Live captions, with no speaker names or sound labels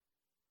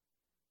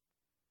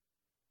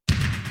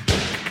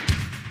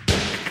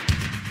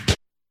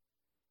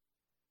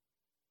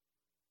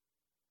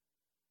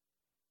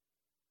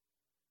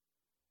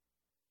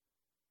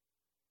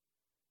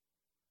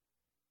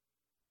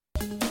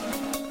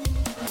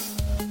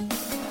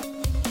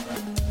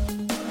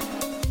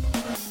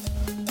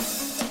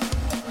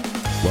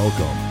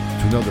Welcome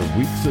to another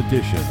week's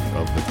edition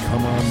of the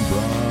Come On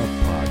Brah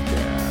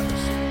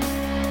podcast.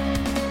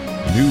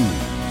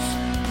 News,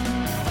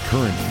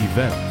 current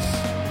events,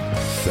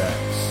 sex,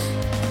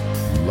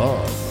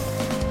 love,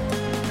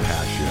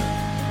 passion,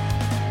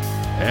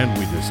 and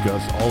we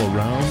discuss all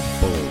around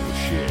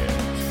bullshit.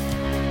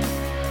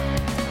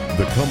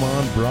 The Come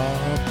On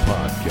Brah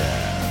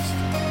podcast.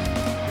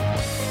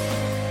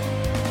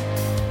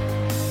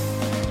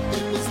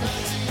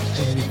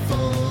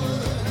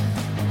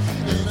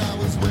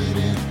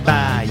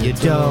 By your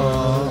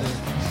door,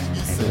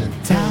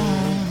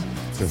 time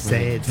to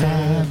say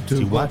time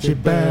to watch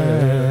it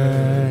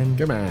burn.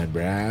 Come on,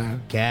 brah.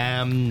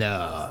 Come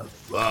the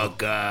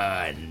fuck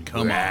on,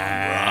 come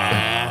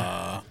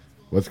on.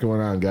 What's going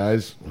on,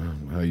 guys?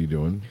 How you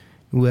doing?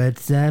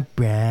 What's up,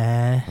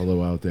 brah?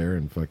 Hello out there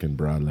in fucking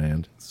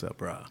Broadland. What's up,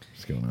 bro?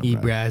 What's going on, E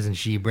brah? bras and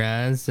she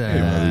bras. Are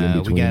you in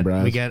between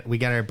bras? We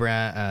got our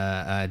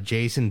bra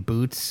Jason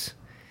Boots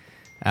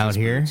out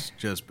here.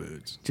 Just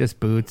boots. Just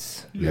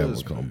Boots. Yeah,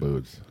 we'll call him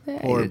Boots.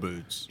 Or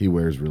boots. He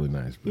wears really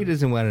nice He boots.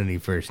 doesn't want any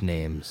first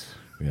names.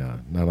 Yeah,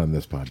 not on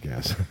this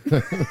podcast.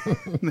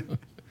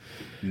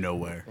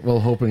 Nowhere.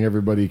 Well, hoping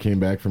everybody came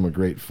back from a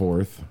great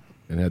 4th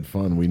and had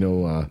fun. We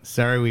know,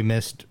 Sorry we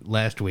missed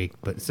last week,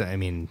 but I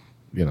mean,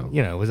 you know,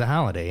 it was a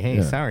holiday. Hey,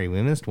 Yeah. sorry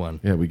we missed one.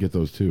 yeah, we get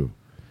those too.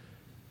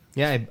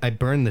 Yeah, I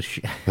burned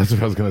the That's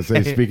what I was going to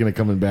say. Speaking of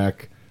coming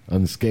back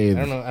unscathed.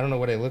 I don't know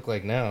what I look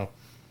like now.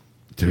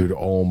 Dude,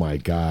 oh my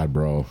God,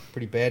 bro.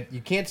 Pretty bad.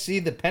 You can't see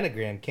the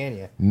pentagram, can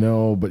you?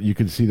 No, but you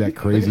can see that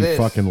crazy this.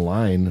 fucking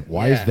line.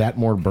 Why Yeah. is that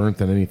more burnt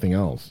than anything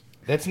else?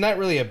 That's not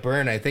really a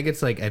burn. I think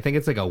it's like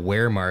a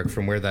wear mark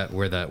from where the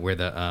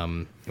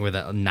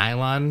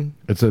nylon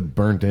It's a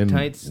burnt in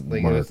tights.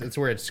 Like mark. it's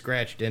where it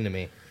scratched into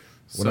me.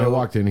 When I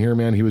walked in here,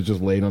 man, he was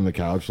just laying on the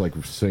couch, like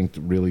synced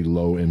really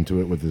low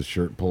into it with his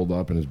shirt pulled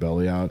up and his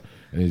belly out,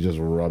 and he's just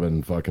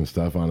rubbing fucking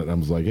stuff on it. And I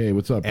was like, "Hey,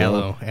 what's up,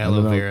 bro?"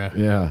 Aloe vera.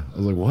 Yeah, I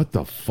was like, "What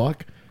the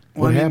fuck?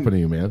 Well, What I mean- happened to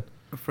you, man?"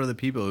 For the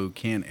people who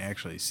can't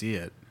actually see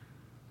it,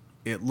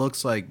 it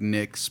looks like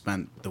Nick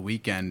spent the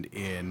weekend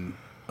in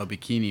a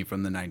bikini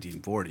from the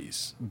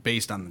 1940s,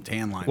 based on the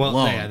tan line Well,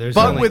 alone. yeah, there's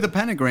but only- with a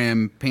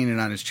pentagram painted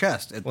on his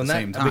chest at the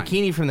same A time.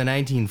 bikini from the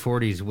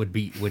 1940s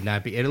would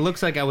not be. It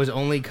looks like I was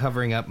only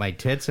covering up my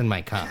tits and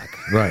my cock.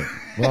 Right.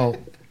 Well,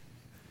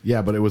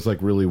 yeah, but it was like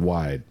really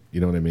wide.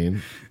 You know what I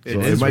mean? It So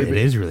is might It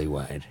be- is really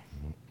wide.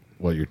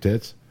 What, your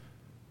tits?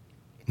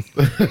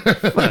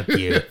 Fuck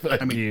you.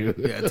 I mean,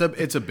 yeah,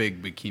 it's a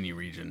big bikini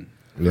region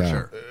for Yeah.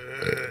 sure.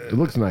 It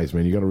looks nice,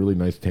 man. You got a really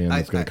nice tan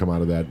that's going I- to come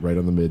out of that right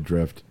on the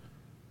midriff.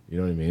 You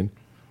know what I mean?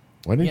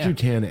 Why didn't Yeah. you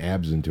tan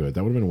abs into it?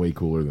 That would have been way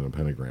cooler than a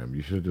pentagram.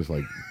 You should have just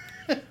like,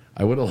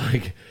 I would have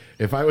like,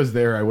 if I was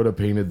there, I would have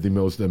painted the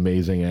most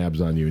amazing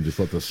abs on you and just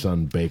let the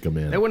sun bake them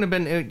in. That wouldn't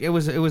have been. It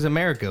was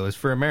America. It was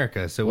for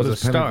America. So it What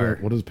was a does star.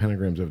 What does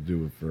pentagrams have to do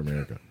with for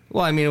America?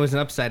 Well, I mean, it was an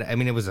upside. I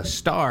mean, it was a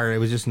star. It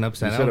was just an You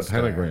upside said down a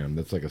star. pentagram.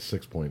 That's like a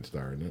 6-point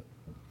star, isn't it?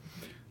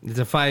 It's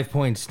a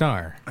 5-point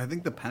star. I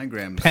think the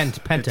pentagram.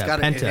 Penta,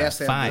 it has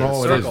to have five. the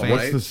Oh, it circle, is.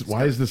 What's right? this?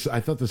 Why is this? I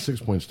thought the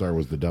 6-point star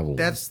was the devil. one.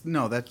 That's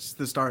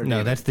the star. of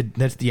No, David.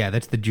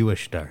 that's the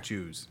Jewish star.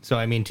 Jews. So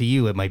I mean, to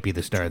you, it might be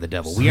the star of the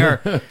devil. We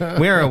are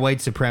a white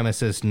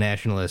supremacist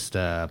nationalist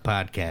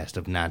podcast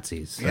of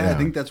Nazis. Yeah, I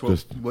think that's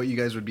just- what you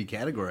guys would be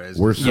categorized.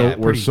 We're as. so Yeah,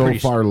 we're pretty- so pretty-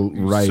 far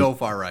right. So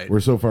far right.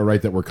 We're so far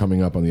right that we're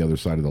coming up on the other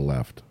side of the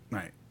left.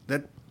 Right.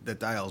 That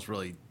dial's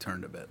really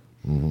turned a bit.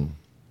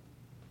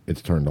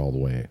 It's turned all the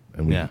way,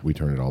 and we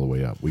turn it all the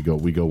way up. We go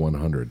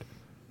 100,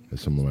 as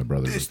some of my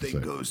brothers used to say.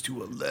 goes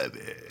to 11.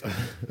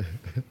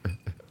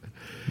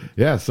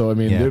 Yeah, so I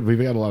mean, Yeah. dude,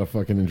 we've got a lot of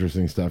fucking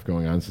interesting stuff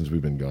going on since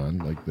we've been gone.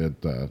 Like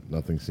that,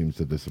 nothing seems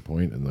to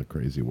disappoint in the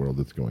crazy world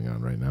that's going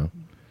on right now.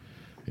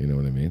 You know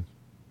what I mean?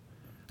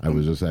 I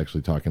was just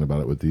actually talking about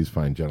it with these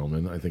fine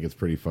gentlemen. I think it's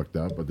pretty fucked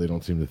up, but they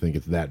don't seem to think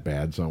it's that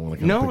bad. So I want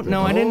to. No,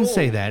 I didn't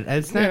say that.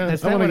 That's not. Yeah,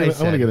 that's I not want what to I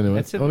said. get into it.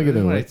 That's I want to get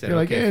into what I it. said. You're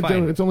like, Okay, eh,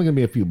 fine. it's only going to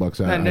be a few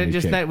bucks out. No, on no, each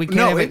just cake. not. We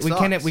No, can't. it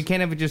sucks. We can't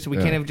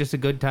have just a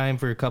good time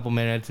for a couple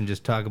minutes and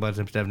just talk about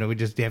some stuff. No, we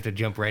just have to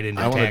jump right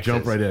into I want to taxes.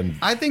 jump right in.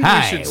 I think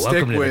Hi, we should stick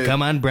welcome to with. the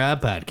Come On Brah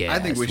podcast, I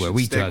think we where should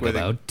we stick talk with it.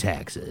 about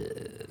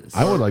taxes.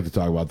 I would like to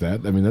talk about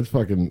that. I mean, that's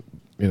fucking.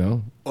 You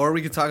know. Or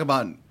we could talk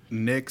about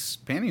Nick's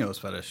pantyhose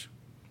fetish.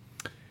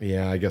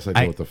 Yeah, I guess I go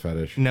I- with the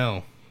fetish.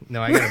 No,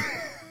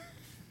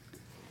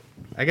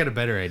 I got a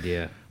better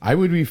idea. I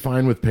would be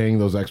fine with paying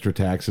those extra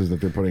taxes that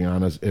they're putting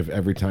on us if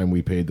every time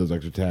we paid those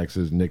extra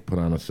taxes, Nick put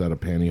on a set of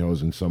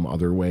pantyhose in some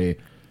other way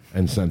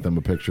and sent them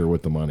a picture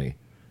with the money.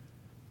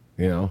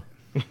 You know?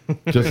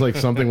 Just like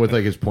something with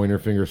like his pointer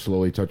finger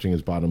slowly touching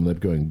his bottom lip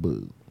going,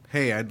 boo.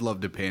 Hey, I'd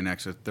love to pay an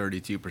extra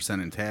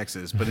 32% in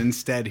taxes, but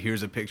instead,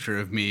 here's a picture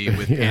of me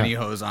with Yeah.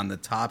 pantyhose on the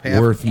top half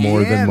Worth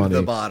more than and money.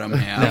 the bottom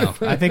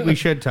half. No, I think we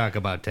should talk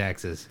about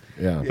taxes.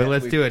 Yeah. But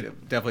let's we do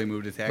it. Definitely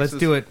move to taxes.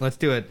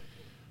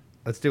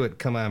 Let's do it.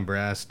 Come on,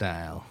 Brah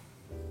style.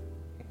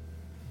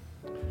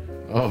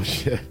 Oh,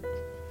 shit.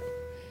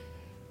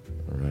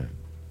 All right.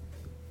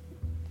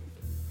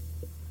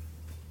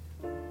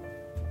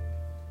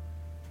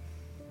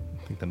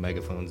 the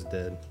megaphone's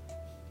dead.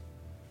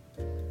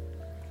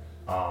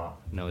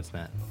 No, it's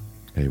not.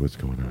 Hey, what's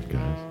going on,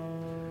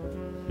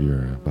 guys?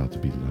 You're about to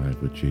be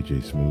live with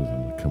JJ Smooth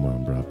on the Come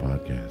On Bra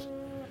podcast.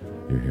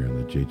 You're here in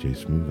the JJ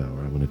Smooth Hour.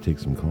 I'm going to take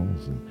some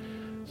calls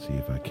and see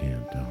if I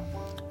can't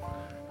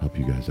help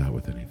you guys out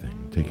with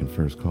anything. Taking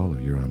first caller,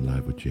 you're on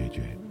live with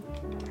JJ.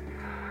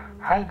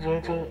 Hi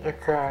JJ,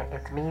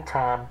 it's me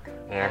Tom,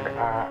 and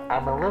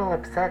I'm a little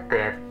upset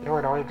that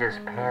Illinois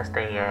just passed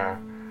a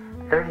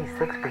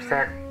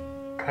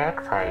 36%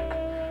 tax hike,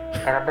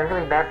 and I'm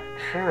really not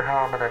sure how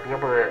I'm gonna be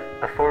able to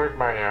afford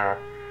my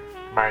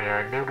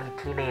newly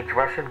teenage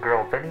Russian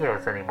girl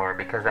videos anymore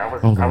because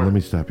Hold on, let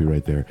me stop you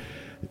right there.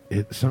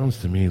 It sounds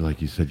to me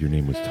like you said your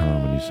name was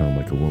Tom and you sound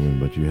like a woman,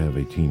 but you have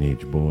a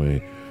teenage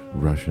boy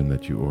Russian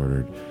that you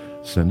ordered.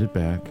 Send it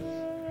back.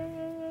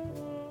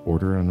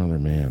 Order another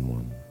man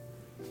one.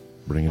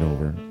 Bring it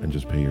over and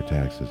just pay your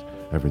taxes.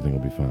 Everything will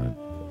be fine.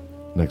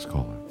 Next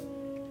caller.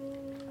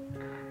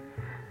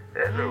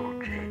 Hello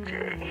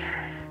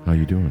JJ. How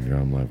you doing? You're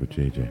on live with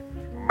JJ.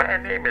 My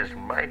name is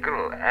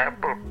Michael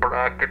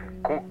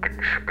Appelbrocken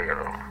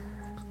Kuchenspiel.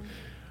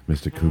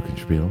 Mr.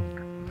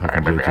 Kuchenspiel? How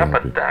can I'm in JJ the help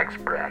upper you? tax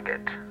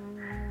bracket.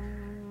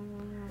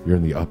 You're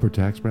in the upper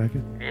tax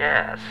bracket?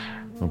 Yes.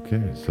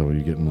 Okay, so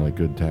you're getting like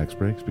good tax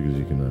breaks because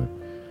you can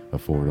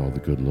afford all the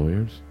good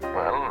lawyers?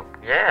 Well,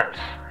 yes.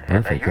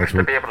 And Perfect, I that's used to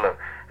what- be able to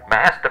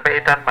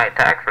masturbate on my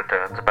tax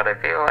returns, but I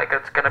feel like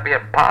it's going to be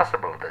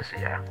impossible this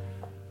year.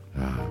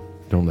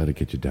 Don't let it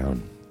get you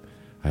down.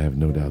 I have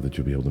no doubt that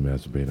you'll be able to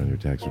masturbate on your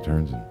tax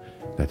returns, and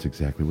that's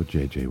exactly what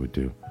JJ would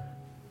do.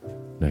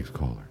 Next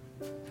caller.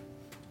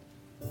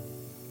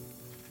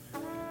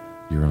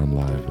 You're on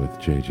live with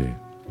JJ.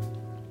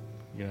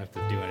 You don't have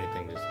to do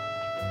anything, just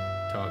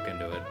talk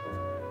into it.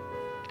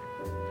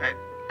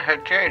 Hey,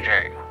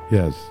 JJ,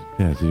 Yes,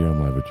 you're on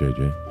live with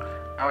JJ.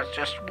 I was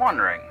just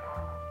wondering,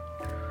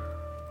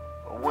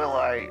 will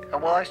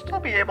I still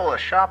be able to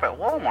shop at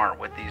Walmart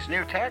with these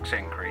new tax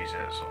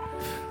increases?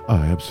 Oh,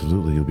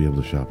 absolutely, you'll be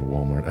able to shop at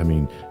Walmart. I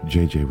mean,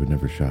 JJ would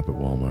never shop at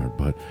Walmart,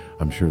 but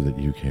I'm sure that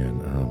you can.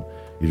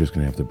 You're just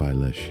going to have to buy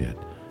less shit.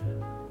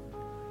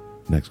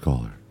 Next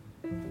caller.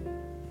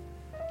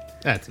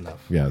 That's enough.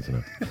 Yeah, that's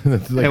enough.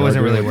 That's like It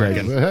wasn't really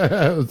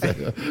arguing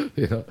tax.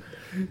 You know.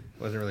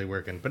 Wasn't really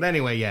working. But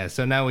anyway, yeah,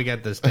 so now we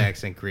got this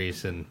tax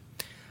increase, and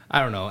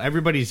I don't know.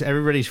 Everybody's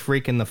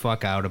freaking the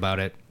fuck out about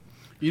it.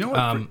 You know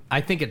what?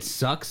 I think it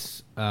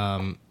sucks.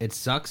 It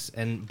sucks,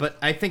 but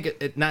I think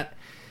it not.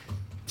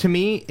 To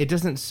me, it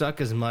doesn't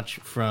suck as much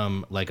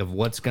from like of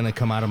what's going to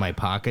come out of my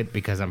pocket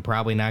because I'm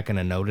probably not going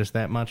to notice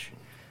that much.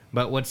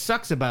 But what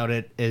sucks about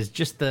it is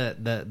just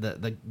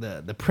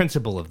the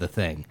principle of the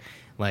thing.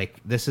 Like,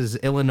 this is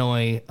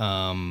Illinois.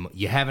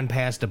 You haven't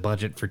passed a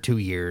budget for 2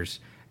 years.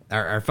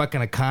 Our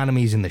fucking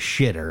economy's in the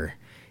shitter.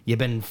 You've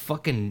been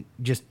fucking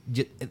just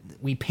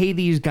we pay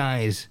these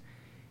guys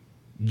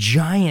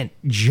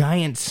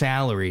giant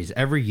salaries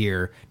every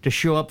year to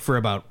show up for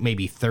about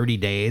maybe 30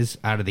 days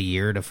out of the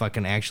year to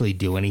fucking actually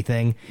do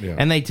anything. Yeah.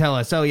 And they tell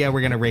us, oh yeah,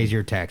 we're going to raise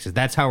your taxes.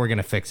 That's how we're going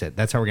to fix it.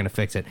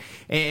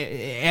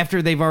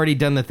 After they've already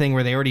done the thing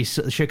where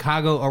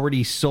Chicago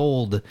already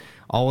sold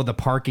all of the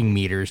parking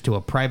meters to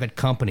a private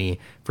company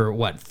for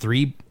what,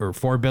 $3 or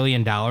 $4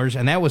 billion,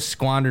 and that was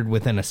squandered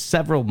within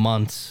several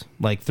months,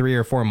 like 3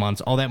 or 4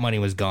 months. All that money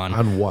was gone.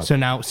 On what?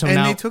 and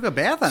they took a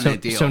bath on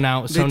that deal.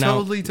 They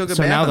totally took a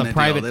bath on that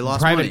deal. They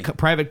lost money.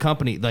 Private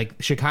company, like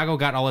Chicago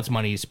got all its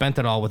money, spent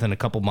it all within a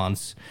couple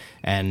months,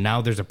 and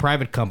now there's a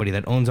private company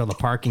that owns all the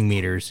parking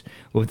meters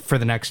for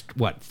the next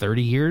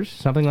 30 years,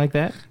 something like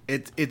that.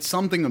 It's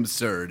something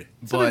absurd.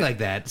 Something but like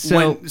that.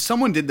 So when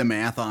someone did the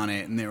math on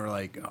it, and they were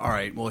like, "All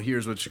right, well,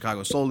 here's what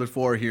Chicago sold it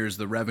for. Here's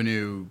the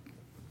revenue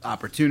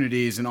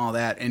opportunities and all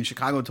that." And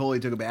Chicago totally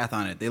took a bath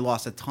on it. They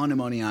lost a ton of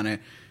money on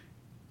it,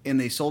 and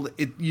they sold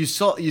it. You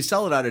sell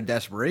it out of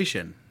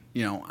desperation.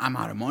 You know, I'm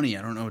out of money.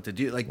 I don't know what to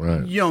do. Like,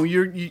 Right. you know,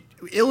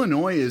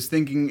 Illinois is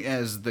thinking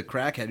as the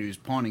crackhead who's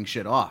pawning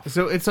shit off.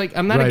 So it's like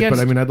I'm not Right, against.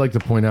 but I mean, I'd like to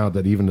point out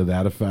that even to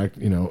that effect,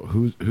 you know,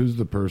 who's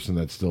the person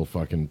that's still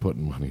fucking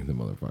putting money in the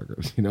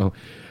motherfuckers? You know,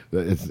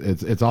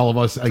 it's all of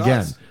us again.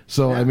 us.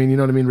 So Yeah. I mean, you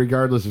know what I mean.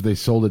 Regardless if they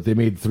sold it, they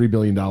made $3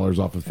 billion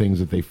off of things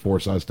that they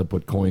force us to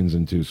put coins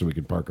into so we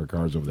could park our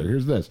cars over there.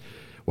 Here's this: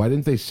 why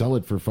didn't they sell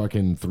it for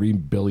fucking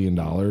 $3 billion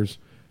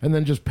and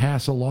then just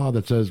pass a law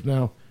that says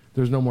now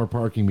there's no more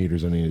parking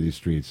meters on any of these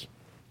streets?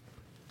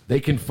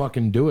 They can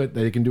fucking do it.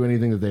 They can do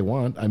anything that they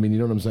want. I mean, you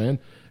know what I'm saying?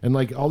 And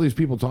like all these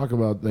people talk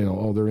about, you know,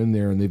 oh, they're in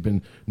there and they've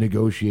been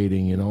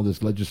negotiating and all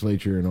this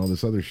legislature and all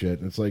this other shit.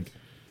 And it's like,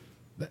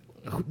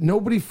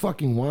 nobody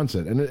fucking wants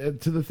it.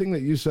 And to the thing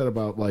that you said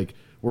about like,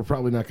 we're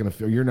probably not going to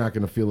feel, you're not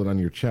going to feel it on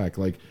your check.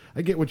 Like,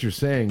 I get what you're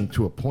saying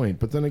to a point,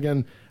 but then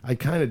again, I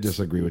kind of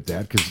disagree with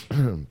that because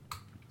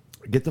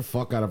get the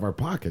fuck out of our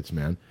pockets,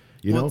 man.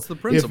 You Well, know, it's the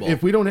principle.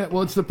 If we don't have,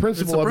 well, it's the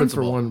principle of it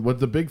principle. for one. What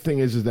the big thing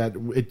is that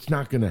it's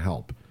not going to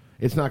help.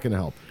 It's not going to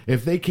help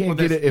if they can't Well,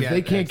 get it. that's- If yeah,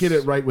 they can't get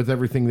that's- it right with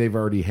everything they've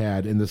already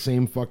had, and the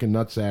same fucking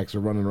nutsacks are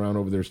running around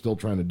over there still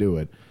trying to do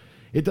it,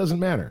 it doesn't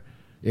matter.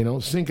 You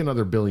know, sink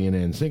another billion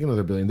in, sink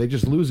another billion. They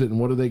just lose it, and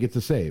what do they get to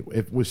say?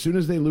 If as soon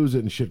as they lose it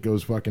and shit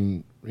goes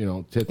fucking, you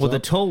know, tits Well, the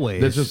up,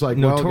 tollways. it's just like,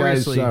 well, guys,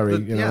 notoriously- sorry.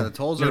 The, You yeah, know, the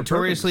tolls are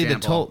Notoriously, a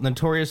perfect example.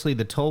 notoriously,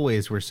 the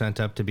tollways were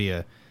set up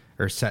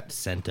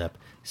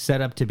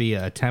to be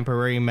a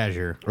temporary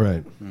measure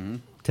right.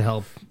 to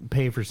help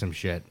pay for some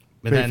shit.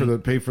 But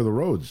Pay for the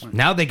roads.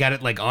 now they got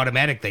it like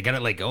automatic. They got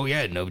it like, oh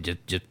yeah, no,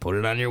 just put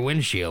it on your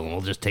windshield, and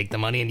we'll just take the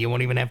money, and you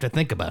won't even have to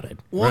think about it.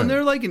 Well, Right. and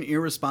they're like an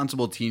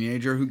irresponsible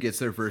teenager who gets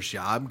their first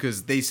job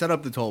because they set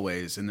up the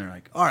tollways and they're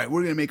like, all right,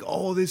 we're going to make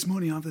all this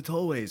money off the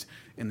tollways.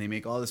 And they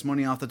make all this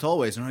money off the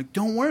tollways. And they're like,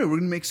 don't worry, we're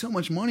going to make so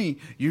much money,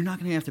 you're not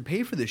going to have to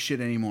pay for this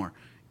shit anymore.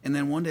 And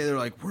then one day they're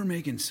like, we're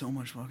making so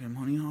much fucking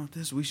money off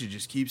this, we should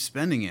just keep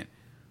spending it.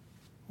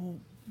 Well,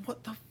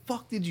 what the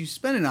fuck did you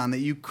spend it on that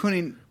you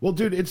couldn't? Well,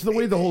 dude, it's the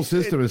way the whole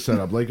system is set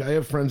up. Like, I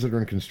have friends that are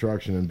in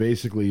construction, and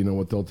basically, you know,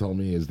 what they'll tell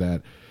me is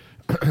that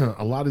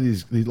a lot of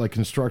these like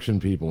construction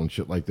people and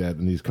shit like that,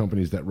 and these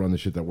companies that run the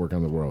shit that work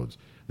on the roads,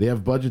 they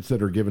have budgets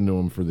that are given to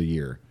them for the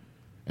year,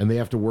 and they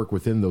have to work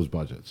within those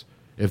budgets.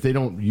 If they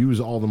don't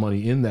use all the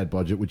money in that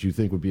budget, which you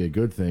think would be a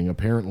good thing,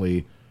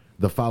 apparently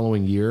the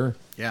following year,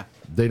 Yeah.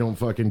 they don't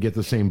fucking get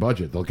the same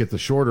budget. They'll get the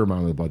shorter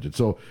amount of the budget.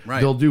 So Right.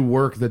 they'll do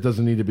work that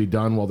doesn't need to be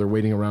done while they're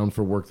waiting around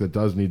for work that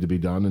does need to be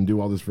done, and do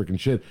all this freaking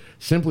shit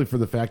simply for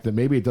the fact that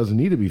maybe it doesn't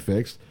need to be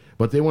fixed,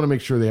 but they want to make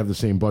sure they have the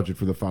same budget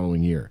for the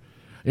following year.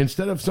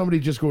 Instead of somebody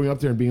just going up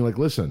there and being like,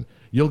 listen,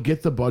 you'll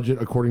get the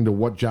budget according to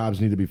what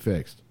jobs need to be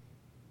fixed.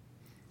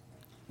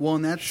 Well,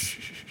 and that's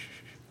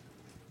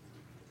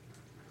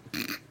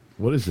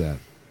What is that?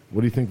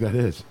 What do you think that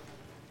is?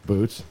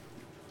 Boots?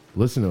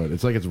 Listen to it.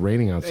 It's like it's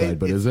raining outside,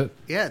 but is it?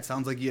 Yeah, it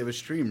sounds like you have a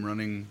stream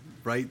running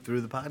right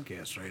through the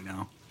podcast right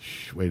now.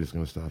 Shh, wait, it's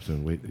going to stop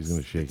soon. Wait, he's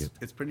going to shake it.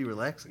 It's pretty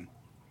relaxing.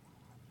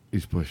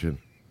 He's pushing.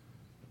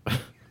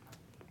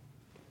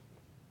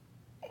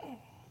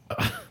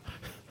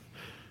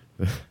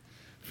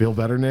 Feel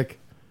better, Nick?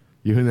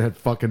 You in that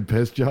fucking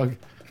piss jug?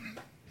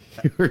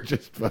 You were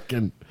just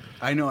fucking...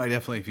 I know I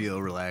definitely feel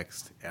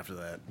relaxed after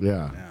that.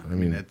 Yeah, I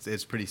mean,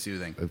 it's pretty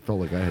soothing. It felt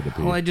like I had to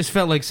pee. Well, I just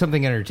felt like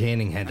something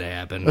entertaining had to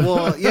happen.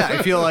 Well, yeah,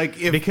 I feel like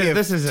if Because if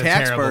this is a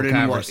tax terrible burden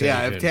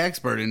conversation. if tax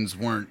burdens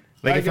weren't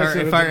Like I if guess our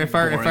it if our is if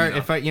our if boring our enough.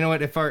 if our you know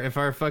what if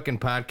our fucking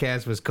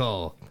podcast was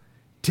called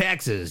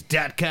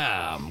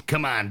taxes.com.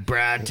 Come on,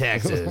 Broad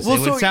Taxes.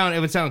 Well, it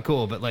would sound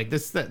cool, but like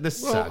this well,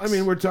 sucks. I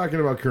mean, we're talking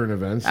about current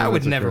events. so I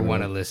would that's a never current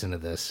want to event. listen to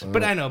this.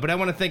 But I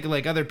want to think of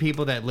like other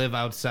people that live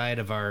outside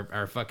of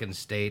our fucking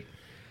state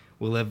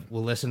will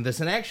listen to this.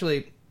 And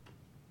actually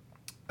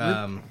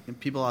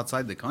people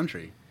outside the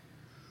country.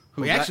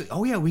 Who we got-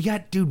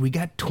 actually we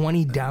got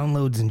 20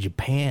 downloads in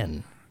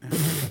Japan.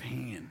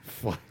 Japan.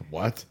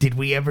 What? Did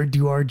we ever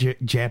do our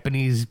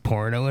Japanese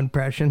porno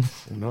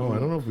impressions? No, I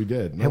don't know if we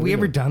did. No, Have we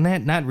ever didn't. done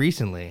that? Not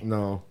recently.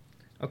 No.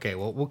 Okay,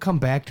 well, we'll come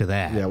back to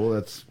that. Yeah,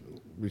 well,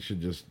 we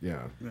should just,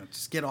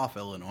 Just get off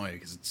Illinois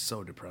because it's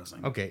so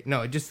depressing. Okay,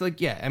 no, just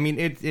like I mean,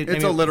 it's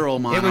a literal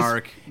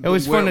monarch. It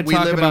was fun to We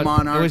talk live in a about.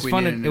 monarch, It was we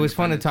fun. need an It was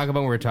fun to independence. talk about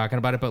when we were talking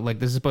about it. But like,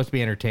 this is supposed to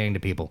be entertaining to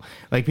people.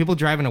 Like people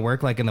driving to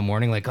work, like in the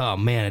morning, like, oh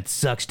man, it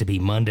sucks to be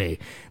Monday.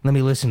 Let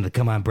me listen to the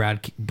Come On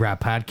Broad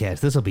podcast.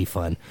 This will be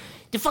fun.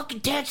 The fucking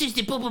taxes,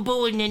 the boo boo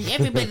boo, and then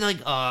everybody like,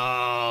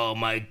 oh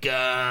my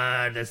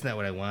god, that's not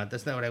what I want.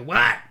 That's not what I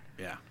want.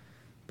 Yeah.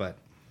 But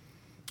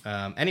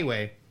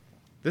anyway,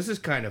 this is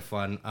kind of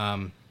fun.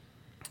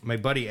 My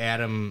buddy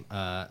Adam,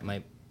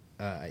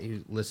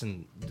 he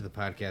listened to the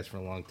podcast for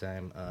a long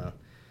time,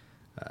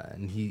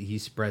 and he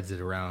spreads it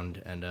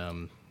around.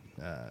 And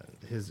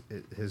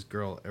his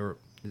girl, or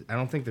I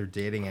don't think they're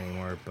dating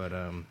anymore, but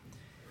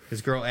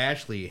his girl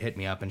Ashley hit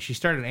me up, and she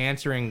started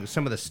answering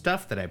some of the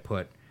stuff that I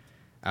put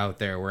out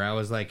there, where I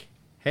was like,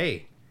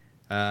 "Hey,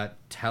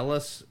 tell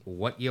us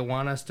what you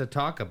want us to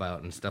talk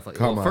about and stuff like."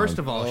 Come well, first on.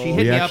 of all, she Oh. hit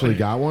We me up. actually and-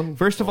 got one?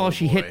 First of all, boy.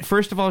 she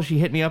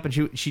hit me up and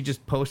she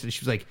just posted.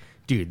 She was like,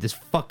 "Dude, this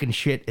fucking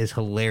shit is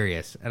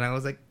hilarious," and I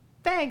was like,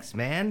 "Thanks,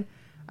 man.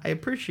 I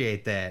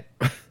appreciate that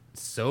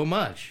so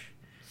much."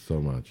 so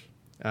much.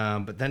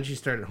 But then she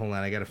started. Hold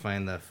on, I gotta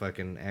find the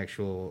fucking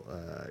actual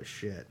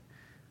shit.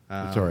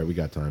 It's all right. We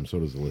got time. So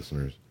does the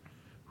listeners.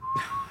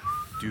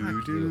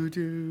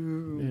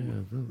 Do.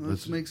 let's-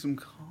 Let's make some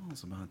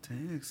calls about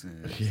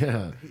taxes.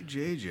 Yeah. Hey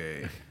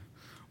JJ,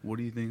 what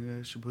do you think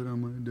I should put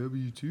on my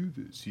W-2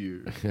 this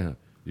year? Yeah.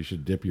 You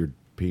should dip your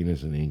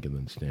penis in ink and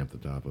then stamp the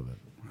top of it.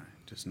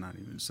 Just not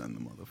even send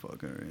the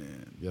motherfucker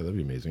in. Yeah, that'd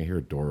be amazing. I hear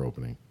a door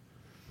opening.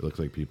 It looks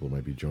like people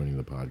might be joining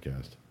the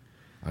podcast.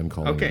 I'm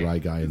calling Okay. Rye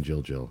Guy and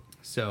Jill.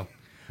 So,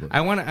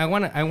 I wanna.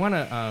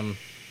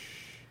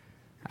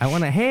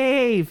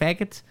 Hey,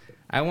 faggots.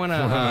 I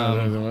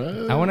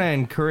wanna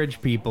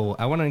encourage people.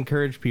 I wanna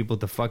encourage people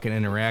to fucking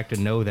interact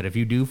and know that if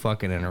you do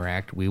fucking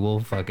interact, we will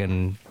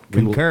fucking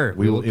concur.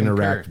 We will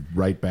interact concur.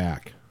 right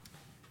back.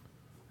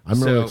 I'm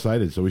So- really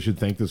excited. So we should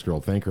thank this girl.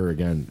 Thank her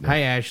again. Hi,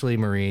 Ashley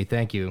Marie.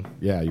 Thank you.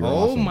 Yeah, you're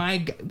Oh awesome. my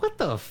god! What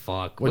the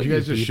fuck? What you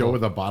guys just people? show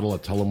with a bottle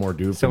of Tullamore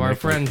Dew? So for our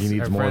Nick, like friends, he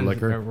needs our more friends,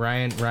 liquor.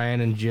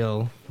 Ryan and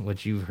Jill,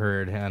 which you've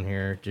heard on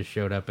here, just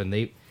showed up, and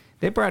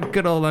They brought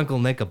good old Uncle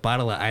Nick a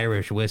bottle of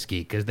Irish whiskey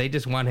because they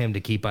just want him to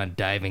keep on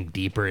diving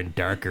deeper and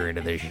darker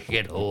into the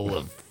shithole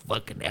of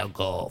fucking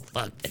alcohol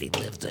that he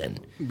lives in.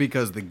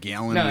 Because the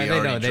gallon No, we they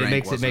already know. It drank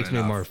makes wasn't me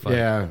enough. more fun.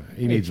 Yeah,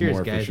 he needs Cheers,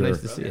 more guys. for sure.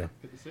 Nice to see you.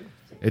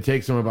 It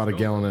takes him about a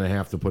gallon and a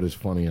half to put his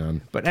funny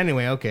on. But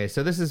anyway, okay.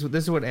 So this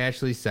is what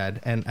Ashley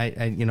said, and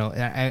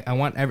I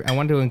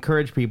want to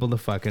encourage people to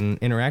fucking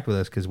interact with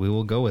us because we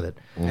will go with it.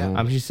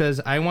 She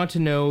says, I want to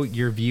know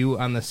your view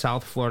on the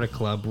South Florida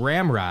club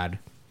Ramrod,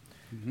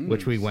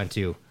 which we went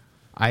to.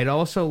 I'd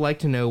also like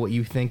to know what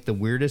you think the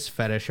weirdest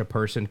fetish a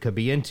person could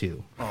be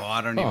into, Oh,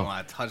 I don't even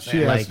want to touch that. She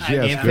has- like she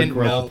has infant good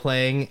questions. role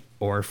playing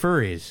or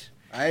furries.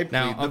 I plead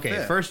Now, the okay.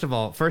 fifth. First of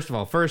all,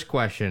 first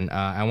question.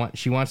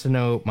 She wants to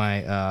know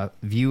my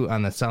view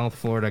on the South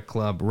Florida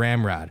club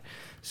Ramrod.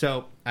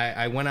 So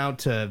I went out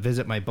to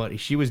visit my buddy.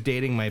 She was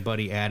dating my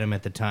buddy Adam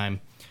at the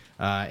time,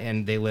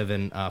 and they live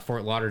in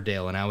Fort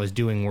Lauderdale. And I was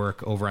doing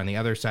work over on the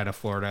other side of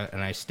Florida,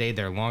 and I stayed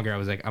there longer. I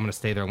was like, I'm gonna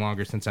stay there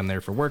longer since I'm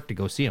there for work to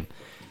go see him.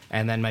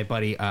 And then my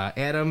buddy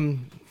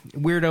Adam,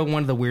 weirdo,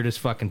 one of the weirdest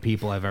fucking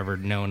people I've ever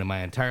known in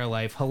my entire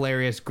life.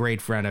 Hilarious,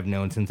 great friend I've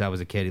known since I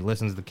was a kid. He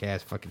listens to the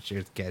cast, fucking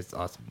shares the cast,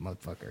 awesome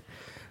motherfucker.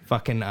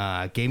 Fucking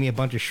gave me a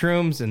bunch of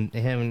shrooms, and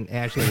him and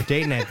Ashley were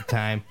dating at the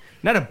time.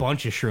 Not a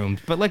bunch of shrooms,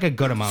 but like a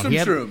good amount. Some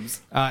shrooms.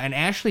 And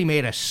Ashley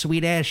made a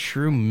sweet ass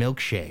shroom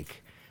milkshake.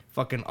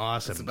 Fucking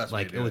awesome. the best way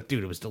Like to do it.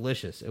 dude, it was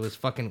delicious. It was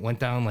fucking went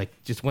down like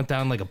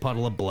a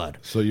puddle of blood.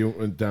 So you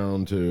went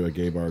down to a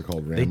gay bar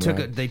called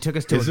Ramrod? They took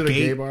us to Is a it a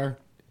gay bar?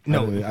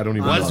 No, I don't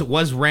even was know.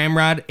 was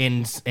Ramrod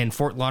in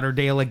Fort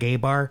Lauderdale a gay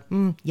bar?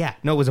 Yeah,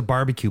 no, it was a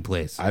barbecue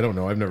place. I don't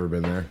know. I've never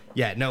been there.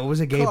 Yeah, no, it was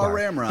a gay Call bar.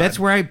 Ramrod. That's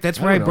where I don't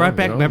brought know, back.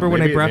 you know, Remember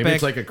when I maybe- brought maybe back?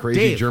 It's like a crazy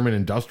Dave, German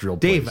industrial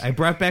Dave, place. I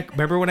brought back.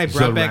 Remember when I So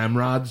brought back?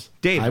 Ramrods?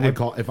 Dave, I would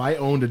call if I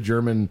owned a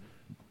German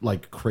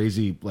like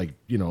crazy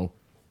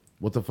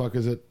what the fuck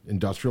is it?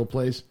 Industrial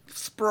place?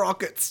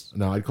 Sprockets.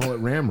 No, I'd call it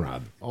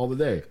Ramrod all the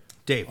day.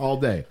 Dave. All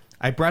day.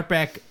 I brought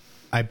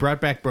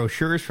back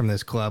brochures from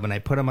this club and I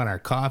put them on our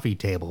coffee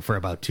table for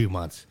about 2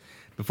 months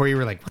before you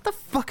were like, "What the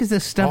fuck is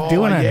this stuff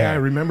doing on yeah, I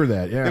here?" remember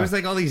that. Yeah. There was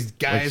like all these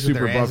guys with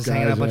super their buff asses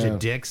hanging out, a guys, bunch yeah. of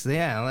dicks,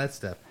 yeah, all that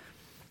stuff.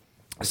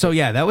 So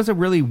yeah, that was a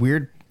really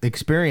weird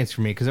experience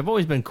for me because I've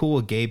always been cool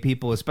with gay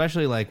people,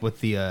 especially like with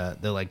the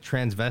like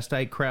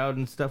transvestite crowd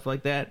and stuff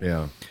like that.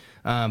 Yeah.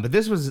 But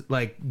this was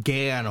like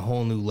gay on a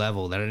whole new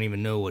level that I didn't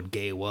even know what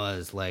gay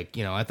was. Like,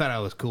 I thought I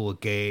was cool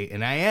with gay,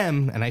 and I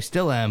am, and I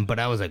still am. But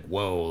I was like,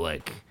 whoa,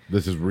 like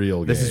This is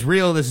real. this gay. is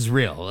real. This is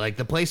real. Like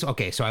the place.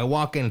 Okay, so I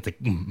walk in, it's like,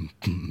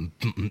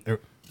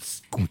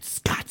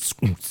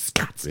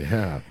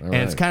 Yeah. all and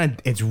it's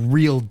right. it's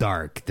real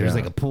dark. There's Yeah.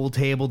 like a pool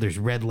table. There's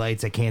red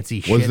lights. I can't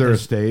see shit. Was there a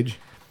There's- stage?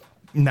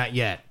 Not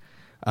yet.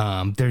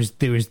 There's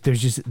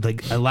just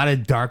like a lot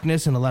of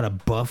darkness and a lot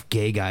of buff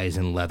gay guys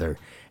in leather.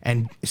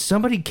 And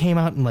somebody came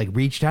out and like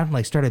reached out and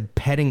like started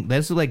petting.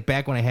 This was like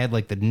back when I had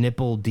like the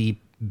nipple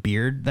deep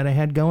beard that I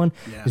had going.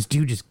 Yeah. This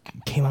dude just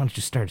came out and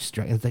just started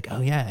stroking. It's like,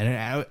 oh yeah, and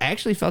I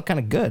actually felt kind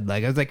of good.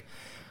 Like I was like,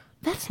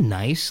 that's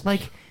nice.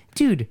 Like,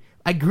 dude,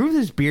 I grew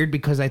this beard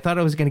because I thought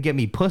it was gonna get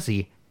me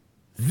pussy.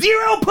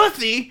 Zero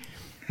pussy.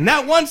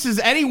 Not once is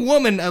any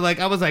woman like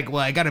I was like,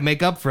 well, I got to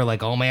make up for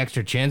like all my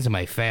extra chins and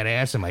my fat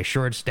ass and my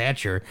short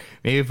stature.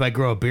 Maybe if I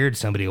grow a beard,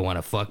 somebody will want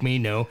to fuck me.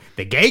 No,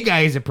 the gay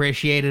guys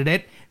appreciated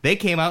it. They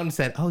came out and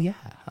said, "Oh yeah,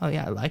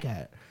 I like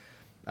it."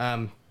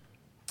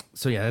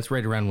 So yeah, that's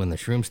right around when the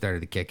shrooms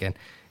started to kick in.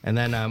 And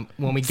then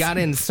when we got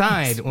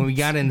inside,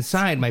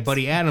 my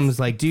buddy Adam's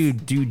like,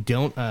 dude,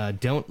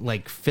 don't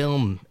like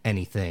film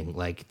anything.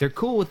 Like they're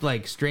cool with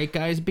like straight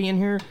guys being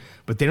here,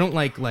 but they don't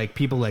like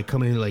people like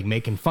coming in like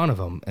making fun of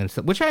them and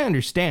stuff. Which I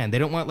understand. They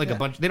don't want like a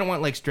bunch. They don't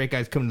want like straight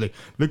guys coming like,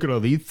 look at all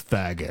these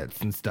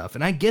faggots and stuff.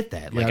 And I get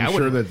that. Like Yeah, I'm I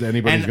sure would- that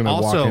anybody's and going to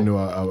walk also- into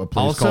a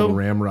place also- called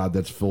Ramrod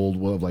that's filled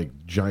with like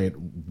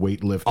giant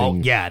weightlifting. Oh,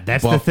 yeah,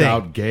 that's the buffed thing.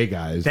 out gay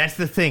guys. That's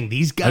the thing.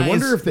 These guys. I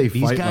wonder if they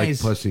these fight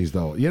guys, like pussies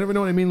though. You never know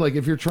what I mean? Like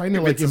if you're trying to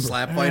If like it's a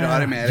slap fight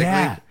automatically.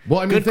 Yeah. Well,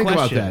 I mean, Good think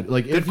about question. that.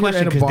 Like, Good if you're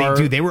question, at a bar-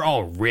 they were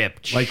all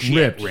ripped, like shit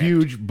ripped,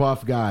 huge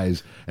buff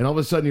guys, and all of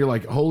a sudden you're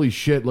like, holy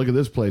shit, look at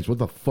this place. What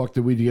the fuck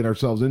did we get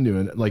ourselves into?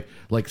 And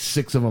like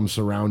 6 of them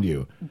surround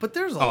you. But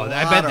there's a Oh, lot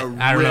I bet.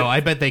 of I don't know. ripped- I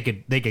bet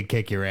they could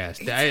kick your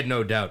ass. I had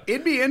no doubt.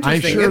 It'd be I'm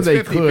interesting. sure It's they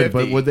 50, could, but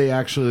 50. would they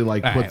actually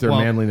like All put right, their well-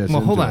 manliness Well,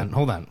 into hold it?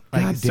 on.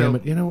 Like, God damn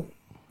it.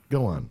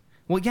 Go on.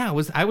 Well, yeah,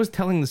 I was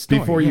telling the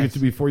story Before yes.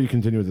 you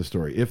continue with the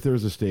story, if there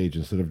was a stage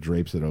instead of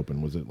drapes that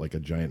open, was it like a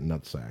giant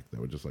nutsack that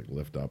would just like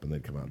lift up and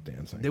they'd come out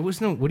dancing? There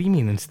was no. What do you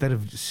mean? Instead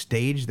of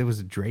stage, there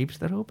was drapes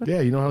that opened.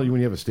 Yeah, you know how when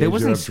you have a stage, There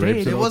wasn't you have drapes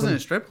stage. that It wasn't open? a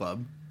strip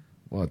club.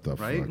 What the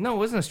right? fuck? No, it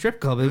wasn't a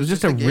strip club. It was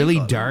just just a a gay really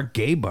club. dark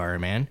gay bar,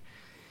 man.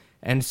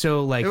 And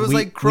so like It was we-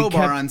 like we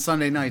Crowbar kept- on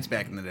Sunday nights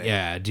back in the day.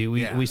 Yeah, dude.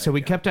 We, Yeah, we so we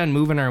yeah. kept on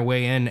moving our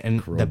way in, and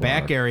the Crowbar.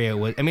 back area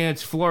was. I mean,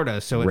 it's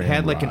Florida, so it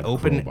had like an Ramrod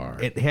open. Crowbar.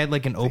 It had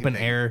like an open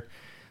thing. air,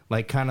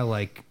 like kind of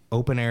like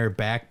open air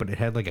back, but it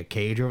had like a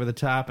cage over the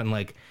top, and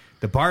like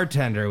the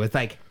bartender was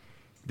like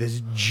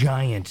this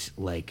giant,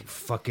 like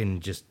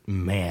fucking just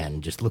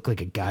man, just looked like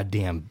a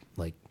goddamn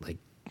like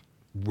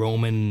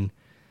Roman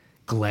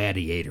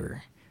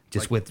gladiator,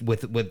 just with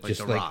just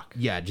The like Rock.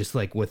 just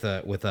like with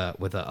a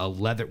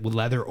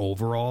leather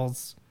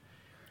overalls,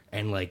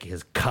 and like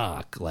his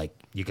cock, like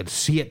you could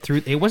see it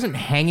through. It wasn't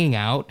hanging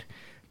out,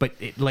 but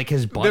like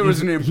his buttons. There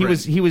was an imprint.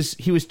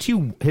 He was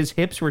too. His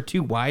hips were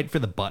too wide for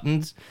the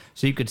buttons,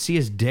 so you could see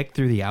his dick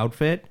through the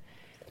outfit.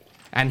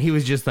 And he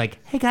was just like,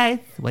 "Hey guys,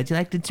 what'd you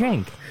like to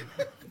drink?"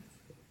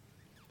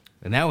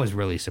 And that was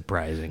really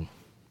surprising.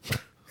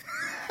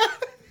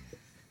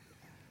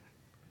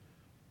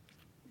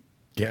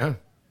 Yeah.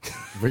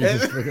 Were you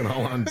just freaking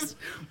all on?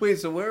 Wait,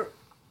 so where?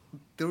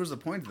 There was a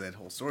point to that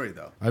whole story,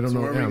 though. I don't So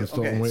know. where Yeah, we- I'm still-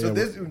 okay, wait, so yeah,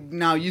 this,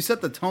 now you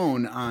set the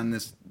tone on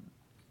this.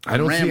 I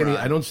don't see any. Ramrod.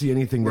 I don't see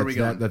anything Where are we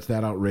going? that's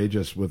that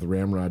outrageous with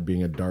Ramrod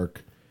being a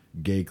dark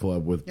gay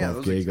club with Yeah, buff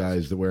those gay exist.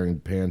 guys that wearing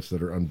pants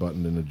that are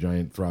unbuttoned and a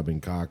giant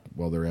throbbing cock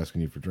while they're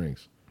asking you for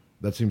drinks.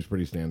 That seems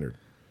pretty standard.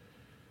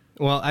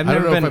 Well, I've I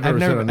don't never know if been. I've ever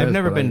said on this,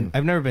 but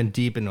I've never been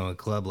deep into a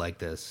club like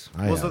this.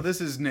 Well, so this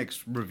is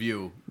Nick's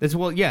review. This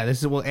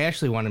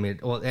Ashley wanted me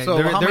to. Well,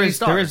 So how many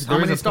stars? How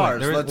many a stars?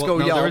 point. There is- Let's well, go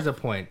no, Yelp. There is a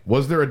point.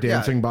 Was there a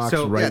dancing box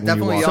So- right yeah, when you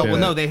definitely walked Yelp. in?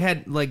 Well, no, they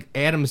had, like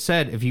Adam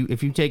said, if you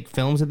take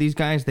films of these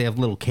guys, they have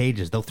little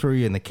cages. They'll throw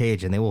you in the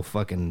cage and they will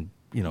fucking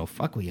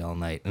fuck with you all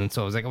night. And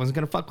so I was like, I wasn't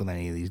gonna fuck with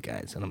any of these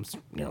guys, and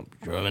I'm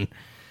drumming.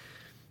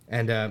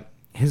 And the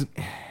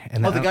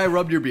guy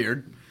rubbed your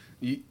beard.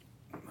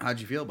 How'd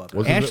you feel about that?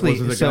 Was Ashley, it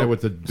the so- guy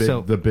with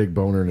the big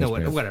boner in his No,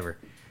 pants? whatever.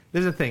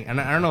 There's a thing,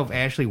 and I don't know if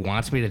Ashley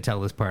wants me to tell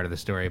this part of the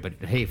story, but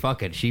hey,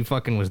 fuck it. She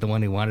fucking was the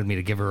one who wanted me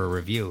to give her a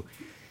review.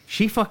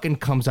 She fucking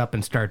comes up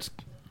and starts,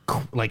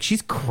 like,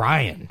 she's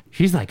crying.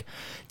 She's like,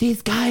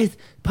 these guys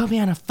put me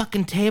on a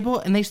fucking table,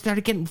 and they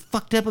started getting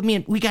fucked up with me,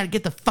 and we gotta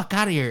get the fuck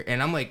out of here.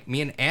 And I'm like,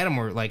 me and Adam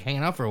were, like,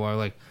 hanging out for a while,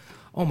 like,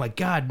 oh my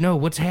God, no,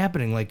 what's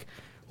happening? Like,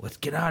 let's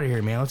get out of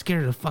here, man. Let's get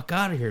her the fuck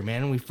out of here,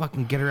 man. And we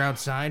fucking get her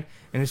outside.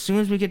 And as soon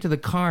as we get to the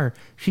car,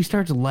 she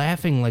starts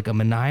laughing like a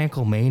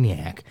maniacal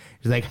maniac.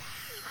 She's like,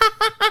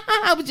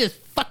 I was just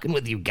fucking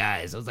with you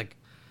guys. I was like,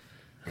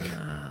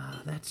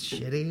 that's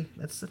shitty.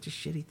 That's such a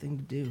shitty thing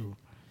to do.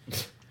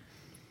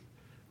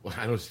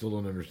 Well, still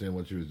don't understand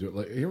what she was doing.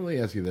 Like, here, let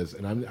me ask you this,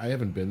 and I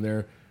haven't been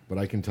there, but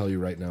I can tell you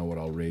right now what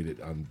I'll rate it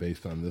on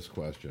based on this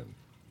question.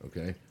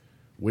 Okay,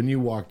 when you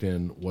walked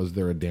in, was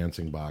there a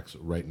dancing box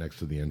right next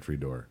to the entry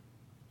door,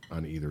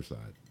 on either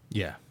side?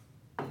 Yeah.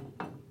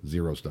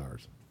 0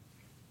 stars.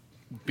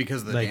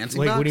 Because of the Like, dancing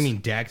what box? do you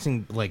mean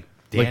dancing? Like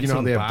Like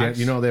dancing they have box?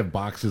 they have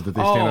boxes that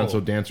they stand on, Oh. so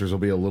dancers will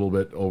be a little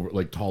bit over,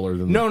 like taller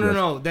than. No, the no, rest.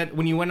 no. That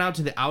when you went out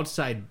to the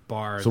outside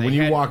bar, So they when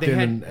you had- walked they in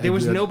had- and there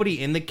was you had- nobody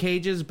in the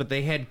cages, but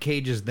they had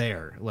cages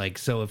there. Like,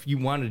 so if you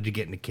wanted to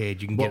get in a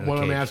cage, you can get But in a what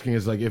cage. I'm asking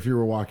is, like, if you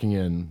were walking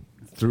in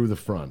through the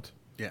front,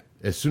 Yeah.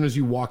 as soon as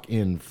you walk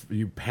in,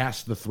 you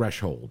pass the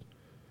threshold.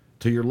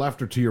 To your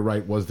left or to your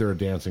right, was there a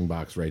dancing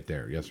box right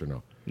there? Yes or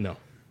no? No,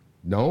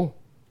 No.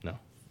 no.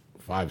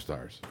 5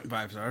 stars.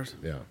 5 stars.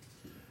 Yeah.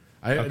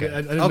 Okay.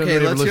 I didn't Okay,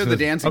 ever let's listen hear to the this.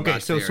 dancing Okay,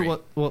 box so theory.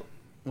 what? Well,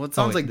 it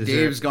sounds wait, like is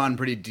Dave's there- gone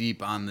pretty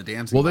deep on the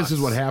dancing Well, box. this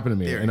is what happened to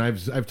me, theory. and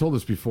I've told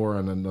this before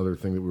on another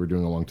thing that we were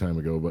doing a long time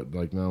ago, but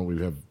like now we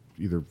have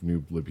either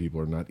new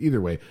people or not. Either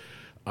way,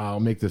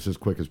 I'll make this as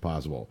quick as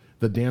possible.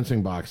 The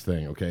dancing box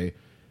thing, okay?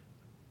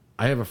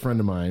 I have a friend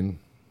of mine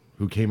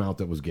who came out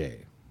that was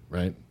gay,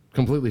 right?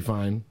 Completely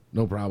fine,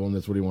 no problem.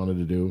 That's what he wanted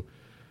to do.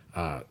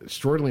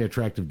 Extraordinarily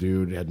attractive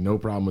dude, had no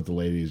problem with the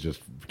ladies.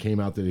 Just came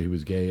out that he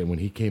was gay, and when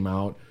he came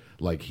out,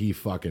 like he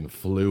fucking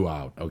flew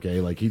out.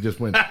 Okay, like he just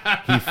went.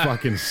 He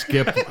fucking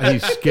skipped. He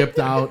skipped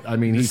out. I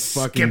mean, he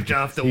fucking Skipped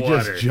off the he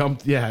water. Just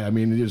jumped. Yeah, I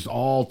mean, just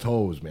all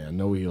toes, man,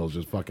 no heels,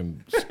 just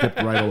fucking skipped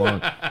right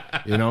along.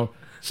 You know.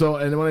 So,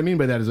 and what I mean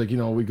by that is, like,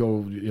 we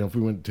go, if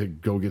we went to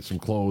go get some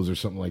clothes or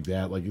something like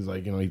that, like he's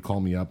like, he'd call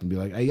me up and be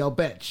like, "Hey, yo,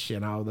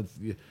 bitch, let's."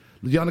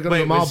 You want to go to Wait,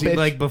 the mall, was he, bitch?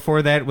 like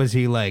before that? Was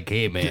he like,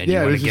 "Hey man, you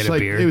Yeah, it want was to get just a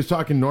like beer?" he was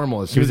talking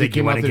normal. As He soon was as like, he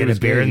 "You came want out to that he get a was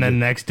beer?" gay, And then he-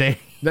 next day,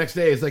 next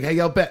day, it's like, "Hey,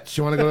 yo, bitch,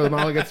 you want to go to the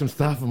mall and get some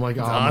stuff?" I'm like,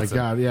 "Oh awesome. my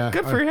god, yeah."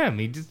 Good for him.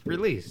 He just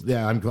released.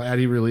 Yeah, I'm glad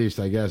he released.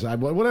 I guess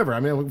whatever. I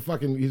mean,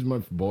 fucking, he's my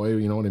boy.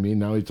 You know what I mean?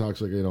 Now he talks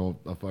like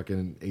a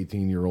fucking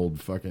 18-year-old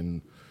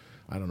fucking,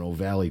 I don't know,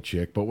 valley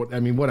chick. But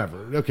whatever.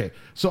 Okay,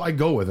 so I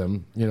go with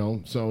him.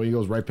 So he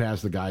goes right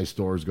past the guys'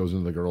 stores, goes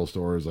into the girls'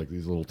 stores, like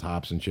these little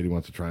tops and shit he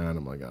wants to try on.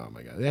 I'm like, oh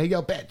my god, hey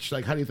yo, bitch,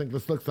 like how do you think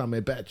this looks on me,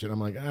 bitch? And I'm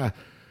like,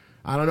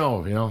 I don't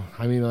know.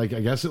 I mean, like,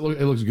 I guess it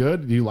looks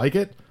good. Do you like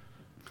it?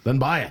 Then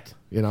buy it.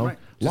 Right.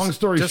 Long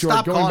story just short,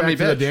 stop going calling back me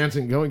to the bitch.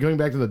 dancing, going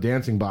back to the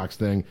dancing box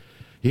thing.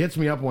 He hits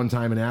me up one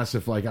time and asks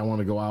if like I want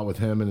to go out with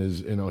him and his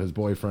his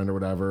boyfriend or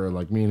whatever.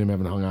 Like me and him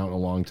haven't hung out in a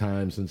long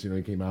time since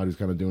he came out. He's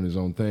kind of doing his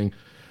own thing.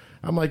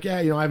 I'm like, yeah,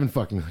 I haven't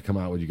fucking come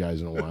out with you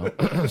guys in a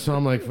while. So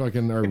I'm like,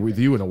 fucking, or with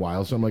you in a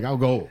while. So I'm like, I'll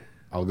go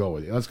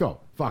with you. Let's go.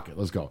 Fuck it,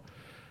 let's go.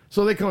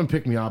 So they come and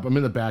pick me up. I'm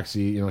in the back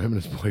seat. Him and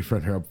his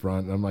boyfriend are up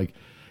front. And I'm like,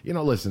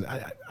 listen,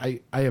 I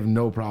have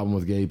no problem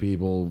with gay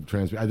people,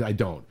 trans. I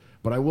don't.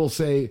 But I will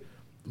say,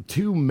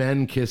 two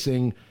men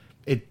kissing,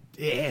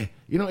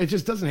 you know, it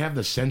just doesn't have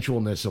the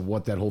sensualness of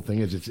what that whole thing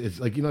is. It's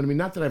like, you know what I mean?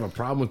 Not that I have a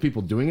problem with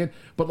people doing it,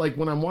 but like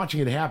when I'm watching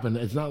it happen,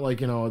 it's not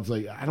like, you know, it's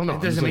like, I don't know.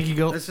 It doesn't make you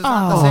go, This is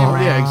not the same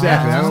reaction. Yeah,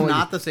 exactly. I This don't is like-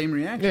 not the same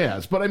reaction.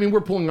 Yes, but I mean, we're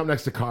pulling up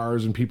next to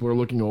cars and people are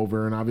looking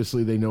over, and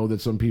obviously they know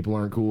that some people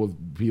aren't cool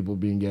with people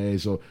being gay,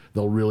 so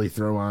they'll really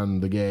throw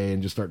on the gay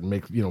and just start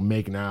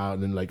making out,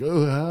 and then like,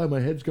 oh, my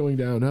head's going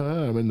down.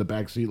 I'm in the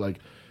back seat, like,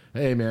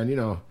 hey man, you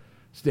know,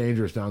 it's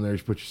dangerous down there.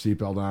 Just put your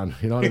seatbelt on.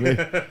 You know what I mean?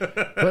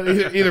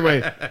 But either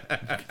way,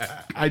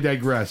 I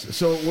digress.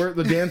 So where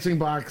the dancing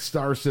box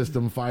star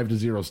system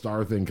 5-0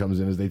 star thing comes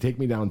in is they take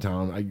me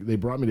downtown. They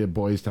brought me to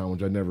Boys Town,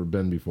 which I'd never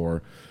been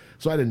before.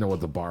 So I didn't know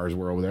what the bars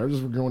were over there. I was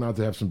just going out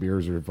to have some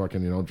beers or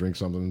fucking, you know, drink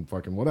something,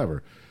 fucking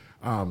whatever.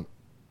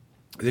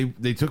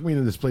 They took me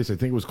into this place. I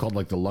think it was called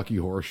like the Lucky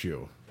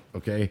Horseshoe.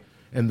 Okay.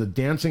 And the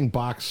dancing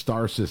box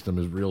star system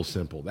is real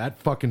simple. That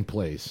fucking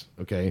place.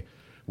 Okay.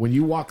 When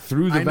you walk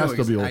through the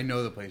vestibule, I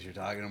know the place you're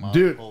talking about.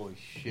 dude. Holy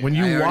shit! When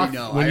you I walk, already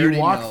know. when I you already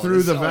walk know. through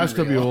This the is unreal.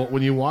 vestibule,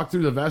 when you walk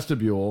through the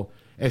vestibule,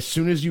 as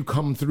soon as you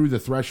come through the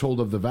threshold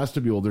of the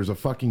vestibule, there's a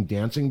fucking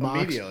dancing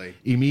box.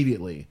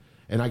 Immediately.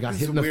 And I got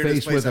This hit is in the the weirdest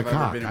face place with a I've ever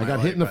cock. been in I my got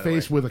life, hit in the by the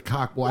face way. with a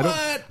cock. Well,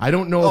 What? I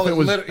don't know if it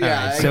was.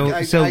 Yeah,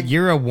 so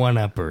you're a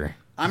one-upper.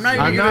 I'm not.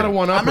 I'm Even not gonna, a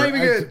one-upper. I'm not even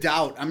going I- to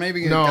doubt. I'm not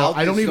even going to No, doubt.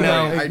 I don't this even.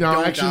 story. No, I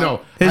don't actually,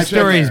 doubt. no. His I said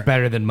story is that.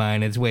 better than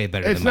mine. It's way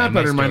better It's than not mine.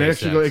 better than My mine.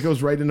 story Actually, sucks. it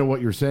goes right into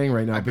what you're saying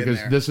right now I've been because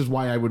there. this is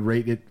why I would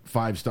rate it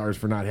 5 stars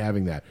for not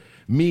having that.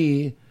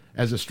 Me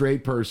as a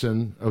straight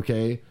person,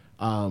 okay,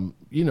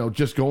 you know,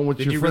 just going with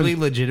Did your you friends. really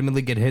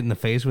legitimately get hit in the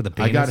face with a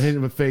penis? I got hit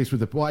in the face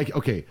with a. Well,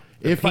 okay,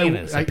 if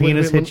penis. I A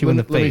penis hit you in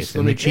the face, Let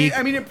in me the cheek.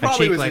 I mean, it A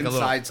probably cheek was like a little-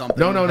 inside something.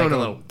 No, Like a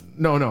little-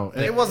 no.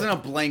 It wasn't a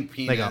blank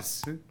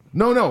penis.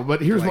 No.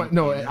 But here's Blank my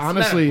no. penis.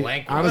 Honestly, It's not a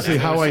blank one. honestly,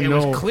 how I It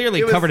know was clearly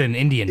It was- covered in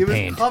Indian It was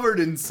paint. covered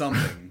in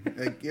something.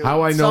 Like, it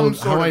how I was know some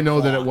sort how I of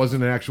know that it cloth.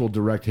 wasn't an actual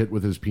direct hit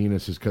with his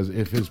penis is because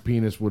if his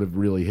penis would have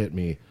really hit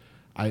me,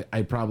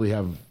 I probably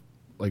have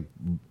like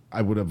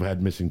I would have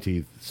had missing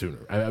teeth sooner.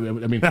 I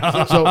mean,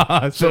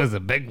 So it was a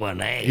big one,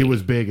 eh? it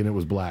was big and it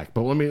was black.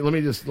 But let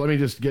me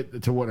just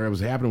get to what was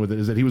happening with it.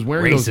 Is that he was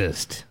wearing those.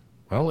 Racist.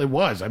 Well, it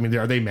was. I mean,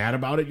 are they mad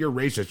about it? You're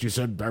racist. You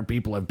said our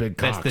people have big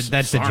cocks.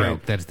 That's the Sorry.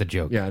 joke. That's the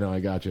joke. Yeah, no, I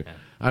got you.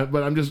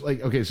 But I'm just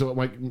like, okay, so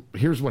like,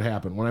 here's what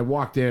happened when I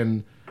walked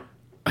in.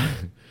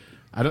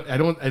 I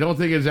don't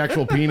think his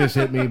actual penis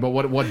hit me, but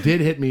what did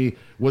hit me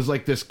was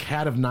like this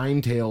cat of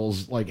nine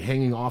tails, like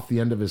hanging off the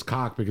end of his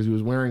cock because he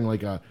was wearing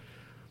like I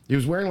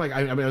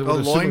mean, A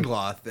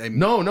loincloth.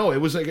 No, it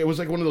was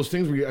like one of those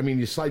things where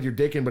you slide your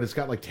dick in, but it's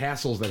got like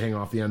tassels that hang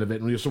off the end of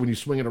it, and so when you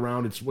swing it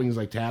around, it swings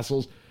like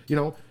tassels, you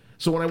know.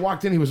 So when I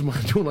walked in, he was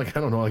doing like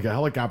I don't know, like a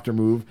helicopter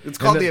move. It's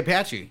called And the then-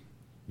 Apache.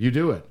 You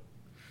do it.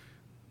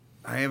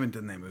 I haven't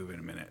done that move in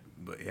a minute,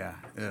 but yeah,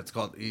 it's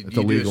called. It's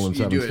illegal in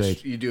 7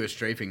 states. You do a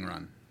strafing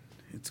run.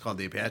 It's called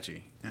the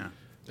Apache. Yeah,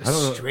 I don't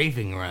know.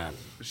 Strafing run.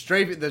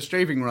 the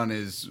strafing run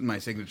is my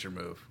signature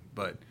move,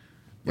 but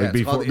yeah, Like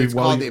it's called, it's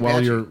while, called the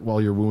Apache.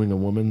 while you're wooing a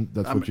woman,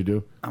 that's what you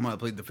do. I'm gonna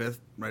plead the fifth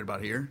right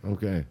about here.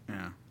 Okay,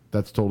 Yeah.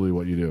 that's totally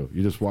what you do.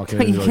 You just walk in.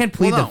 And You you're can't like,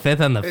 plead Well, the no.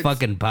 fifth on the It's-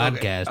 fucking okay.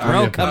 podcast. All We're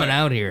all right. coming All right.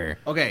 out here.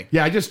 Okay.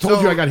 yeah, I just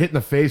told you I got hit in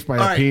the face by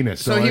All a right,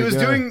 penis. So he was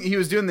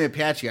yeah. doing the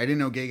Apache. I didn't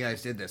know gay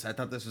guys did this. I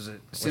thought this was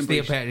simply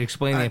the Apache?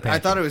 Explain the I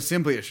Apache. thought it was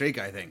simply a straight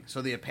guy thing.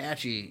 So the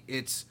Apache,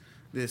 it's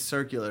this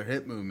circular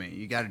hip movement.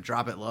 You got to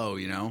drop it low,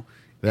 you know.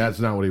 That's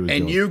not what he was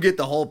And doing. you get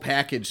the whole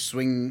package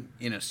swing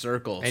in a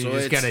circle. And so you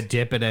just it's, gotta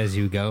dip it as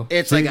you go.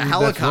 It's See, like a that's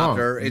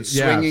helicopter. wrong. It's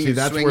Yeah, swinging. see, it's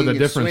that's swinging, where the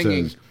it's difference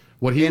swinging. is.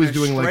 What he And was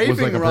doing was like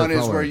strafing a run is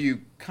propeller. where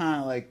you kind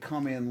of like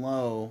come in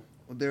low.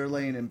 They're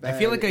laying in bed. I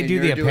feel like I and do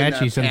you're the doing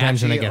Apache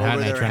sometimes when I get hot over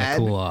and I their try to head.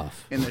 cool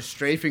off. And the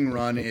strafing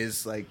run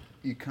is like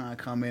you kind of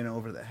come in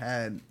over the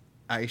head.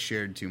 I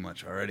shared too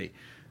much already.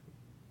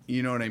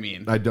 You know what I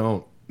mean? I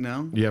don't.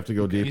 No. You have to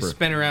go You deeper.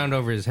 spin around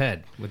over his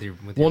head with your.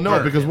 Well, no,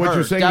 Her. because what Her.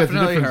 you're saying that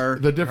Definitely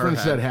the difference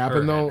her that head.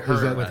 happened though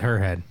is that with her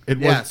head. it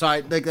was Yeah. So I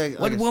like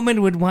What I-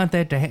 woman would want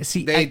that to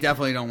see? They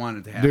definitely don't want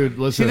it to happen. dude. See,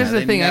 Listen, this is the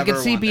They thing. I never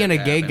could see want being that a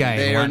to gay happen. guy.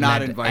 They and are wanting not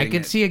that- inviting I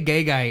could it. see a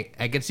gay guy.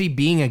 I could see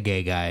being a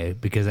gay guy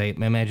because I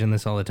imagine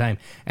this all the time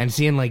and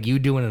seeing like you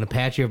doing an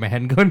Apache over my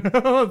head and going,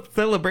 "Oh,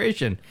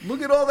 celebration!"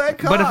 Look at all that.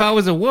 Cock. But if I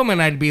was a woman,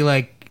 I'd be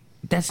like,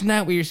 "That's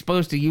not what you're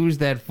supposed to use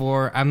that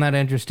for. I'm not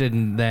interested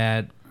in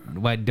that.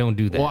 Why don't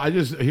do that?" well,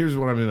 here's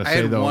what I'm going to I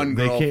say had though. one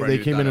They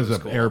girlfriend came who in thought it as was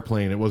an cool.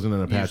 airplane. It wasn't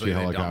an Apache Usually they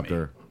dump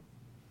helicopter.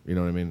 You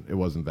know what I mean? It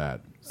wasn't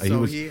that.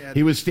 So he he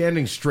had- was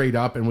standing straight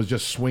up and was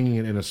just swinging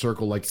it in a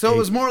circle like So it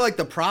was more like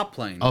the prop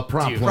plane. a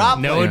prop Dude, plane. prop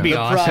no, it'd be The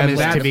awesome prop is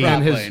plane. to be- Prop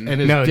and his, plane. and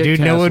his No, dick dude,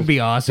 no, tassels, it'd be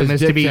awesome his is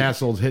to dick be-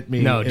 tassels hit me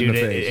No, in dude, the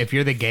face. if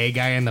you're the gay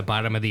guy in the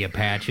bottom of the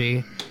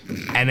Apache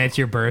and it's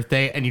your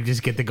birthday and you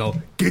just get to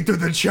go, get to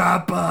the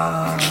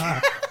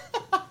chopper.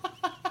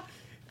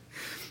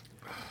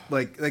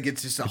 like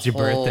it's just a your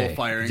whole birthday.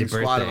 firing It's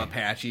your squad of birthday.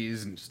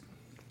 Apaches and just,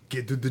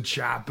 get to the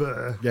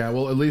chopper. Yeah,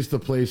 well, at least the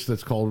place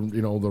that's called,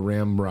 the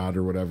Ramrod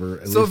or whatever.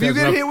 So if you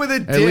get hit with a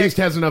at dick least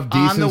has enough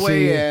on decency the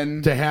way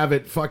in- to have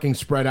it fucking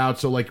spread out.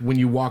 So like when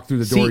you walk through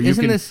the See, door,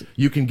 isn't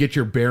you can get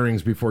your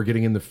bearings before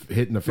getting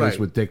hit in the face Right.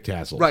 with dick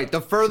tassels. Right. The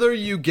further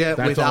you get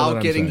That's all that without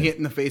I'm getting saying. hit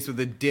in the face with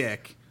a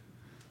dick,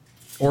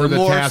 Or the the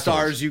more tassels.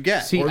 stars you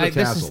get. See, Or the this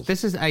tassels.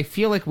 is. I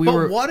feel like we but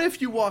were. what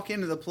if you walk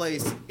into the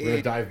place? We're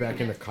gonna dive back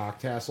into cock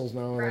tassels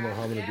now. I don't know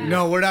how I'm gonna do.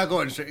 No, we're not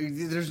going straight.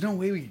 There's no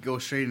way we could go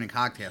straight into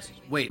cocktails.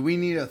 Wait, do we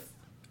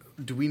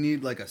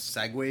need like a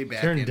segue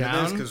back Turn into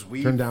down? this? Because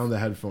we Turn down the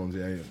headphones.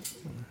 Yeah,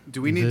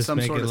 do we Does need this some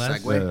make sort it of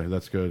less? segue? yeah,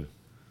 that's good.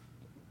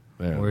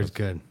 Yeah, Where's that's,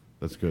 good?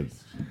 that's good.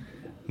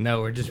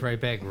 No, we're just right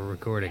back. We're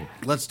recording.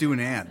 Let's do an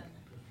ad.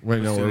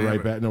 Wait, no, Let's do we're an right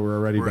ad. back. No, we're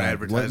already We're back.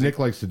 advertising. Nick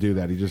likes to do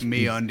that. He just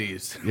Me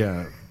undies.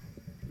 yeah.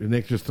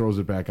 Nick just throws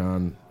it back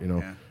on.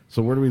 Yeah.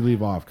 So where do we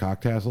leave off?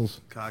 Cock tassels.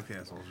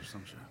 Cocktails or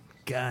some shit.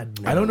 God,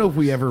 I don't know if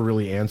we ever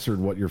really answered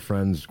what your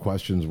friend's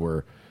questions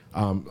were.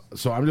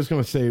 So I'm just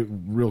going to say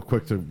real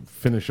quick to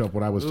finish up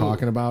what I was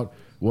talking about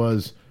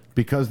was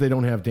because they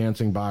don't have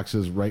dancing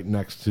boxes right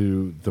next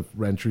to the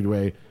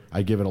entryway,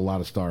 I give it a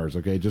lot of stars,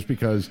 okay? Just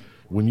because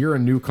when you're a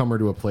newcomer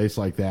to a place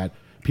like that,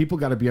 people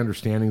got to be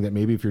understanding that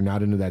maybe if you're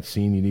not into that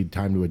scene, you need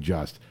time to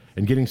adjust.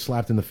 And getting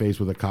slapped in the face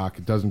with a cock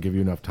doesn't give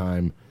you enough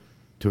time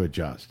to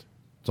adjust.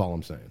 That's all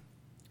I'm saying.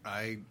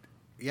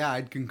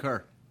 I'd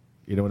concur.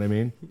 You know what I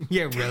mean?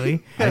 Yeah,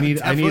 really. I need.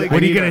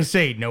 What are you gonna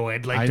say? No,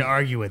 I'd like to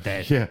argue with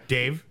that. Yeah.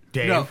 Dave.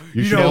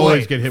 You should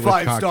always get hit with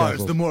five cock stars.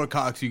 tassels. The more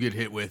cocks you get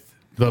hit with,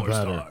 The more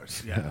better.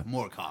 stars. Yeah,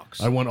 more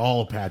cocks. I want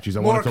all Apaches.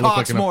 I More want it to look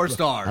cocks, like more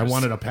stars. I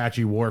wanted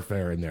Apache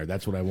warfare in there.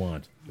 That's what I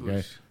want.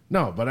 Okay.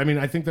 No, but I mean,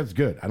 I think that's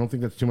good. I don't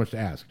think that's too much to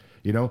ask.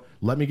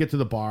 Let me get to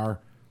the bar,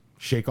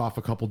 shake off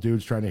a couple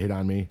dudes trying to hit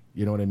on me.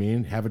 You know what I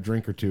mean? Have a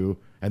drink or two,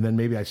 and then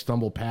maybe I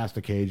stumble past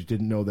a cage,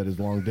 didn't know that his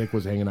long dick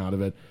was hanging out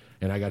of it,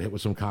 and I got hit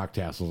with some cock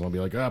tassels. And I'll be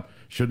like,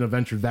 shouldn't have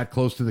ventured that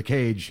close to the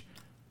cage.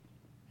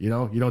 You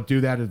don't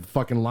do that at the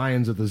fucking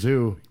lions at the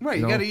zoo. Right,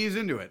 you got to ease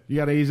into it. You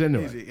got to ease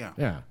into Easy, it. yeah.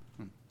 Yeah.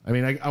 I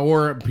mean,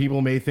 or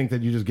people may think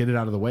that you just get it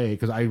out of the way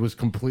because I was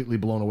completely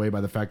blown away by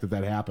the fact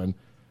that happened.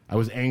 I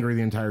was angry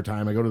the entire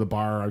time. I go to the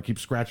bar. I keep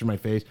scratching my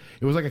face.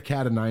 It was like a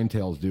cat of nine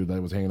tails, dude, that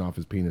was hanging off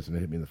his penis and it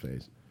hit me in the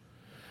face.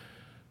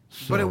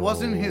 But it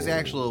wasn't his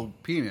actual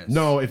penis.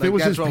 No, if it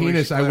was his that's what we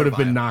penis, should I would have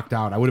been clarify. knocked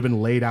out. I would have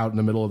been laid out in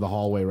the middle of the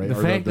hallway, right? The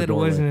or fact the that it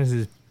doorway.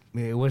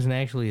 it wasn't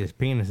actually his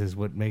penis is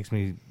what makes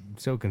me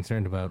so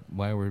concerned about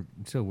why we're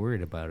so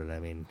worried about it. I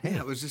mean, Yeah,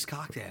 it was just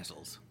cock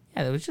tassels.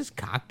 yeah, it was just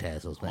cock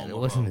tassels, man. It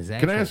wasn't his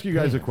actual. Can I ask you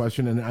guys a penis.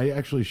 question? And I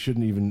actually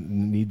shouldn't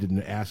even need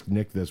to ask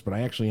Nick this, but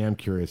I actually am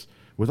curious.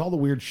 With all the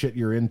weird shit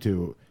you're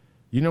into,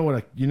 you know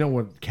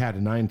what cat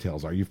of nine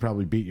tails are? You've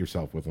probably beat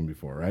yourself with them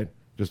before, right?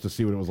 Just to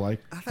see what it was like.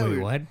 Wait,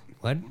 what?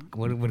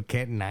 What?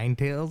 Cat nine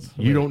tails?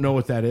 You don't know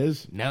what that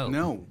is? No,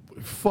 No.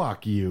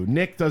 Fuck you.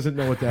 Nick doesn't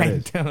know what that I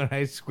is. don't.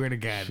 I swear to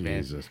God,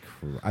 man. Jesus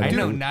Christ. I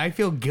know. Now I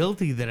feel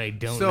guilty that I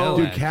don't So- know.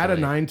 Dude, Cat of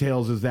actually. Nine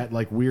Tails is that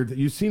like weird.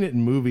 You've seen it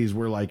in movies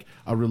where like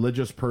a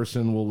religious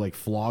person will like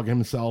flog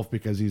himself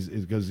because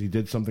he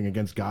did something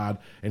against God,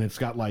 and it's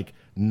got like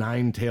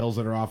 9 tails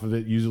that are off of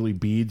it, usually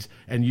beads,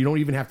 and you don't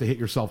even have to hit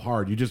yourself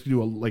hard. You just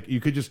do you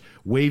could just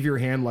wave your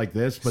hand like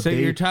this, but So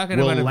they you're talking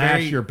will about a lash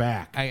very, your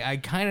back. I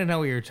kind of know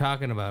what you're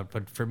talking about,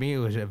 but for me, it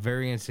was a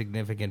very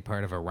insignificant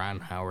part of a Ron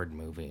Howard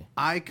movie.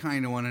 I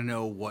kind of want to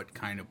know what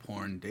kind of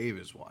porn Dave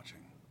is watching.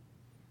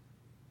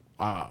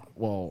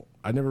 Well,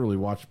 I never really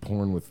watched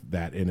porn with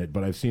that in it,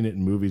 but I've seen it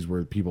in movies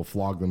where people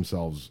flog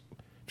themselves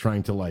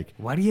trying to like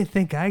Why do you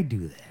think I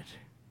do that?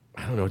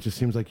 I don't know. It just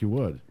seems like you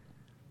would.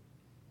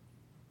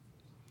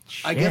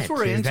 I guess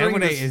we're Is that answering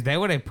what this- is that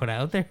what I put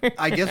out there?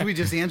 I guess we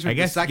just answered I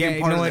guess- the second yeah,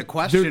 you part know of the what?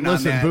 question Dude, on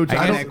listen, that. Boots, on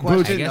I that don't- question,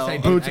 Boots, I guess I,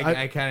 though. Boots,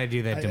 I kind of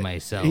do that to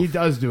myself. He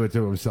does do it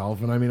to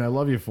himself, and I mean, I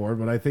love you for it,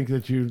 but I think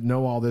that you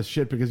know all this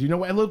shit because you know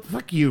what? Look,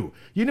 fuck you.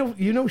 You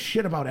know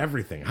shit about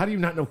everything. How do you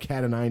not know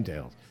Cat of Nine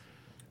Tails?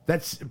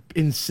 That's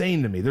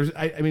insane to me.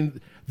 I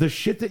mean, the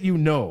shit that you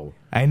know.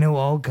 I know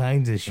all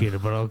kinds of shit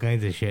about all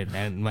kinds of shit,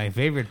 and my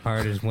favorite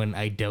part is when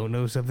I don't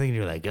know something. And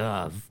you're like,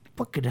 oh,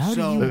 fucking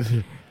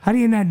how do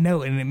you not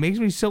know? And it makes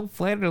me so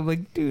flattered. I'm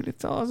like, dude,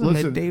 it's awesome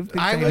Listen, that Dave thinks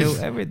I I, was-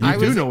 know everything. You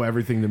do know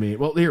everything to me.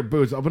 Well, here,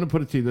 Boots, I'm going to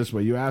put it to you this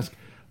way. You ask,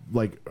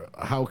 like,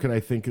 how could I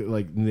think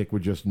like Nick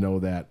would just know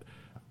that?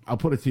 I'll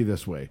put it to you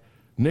this way.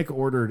 Nick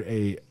ordered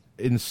a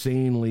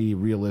insanely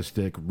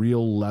realistic,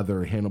 real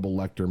leather Hannibal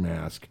Lecter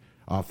mask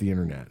off the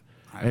internet.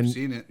 I've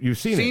seen it. You've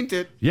seen Seen it.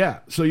 it. Yeah.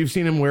 So you've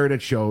seen him wear it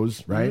at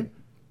shows, right?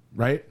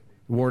 Right?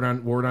 Wore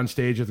it on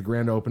stage at the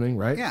grand opening,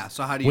 right? Yeah,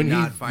 so how do you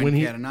not find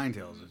Cat of Nine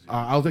Tails?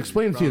 I'll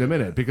explain it to you in a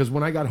minute because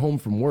when I got home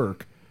from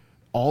work,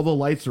 all the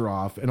lights are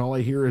off and all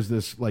I hear is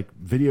this like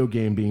video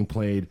game being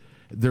played.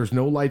 There's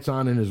no lights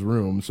on in his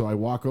room, so I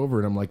walk over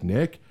and I'm like,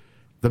 Nick,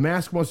 the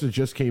mask must have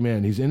just came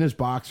in. He's in his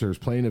boxers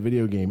playing a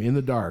video game in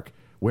the dark,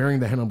 wearing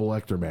the Hannibal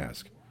Lecter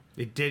mask.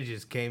 It did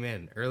just came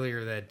in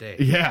earlier that day.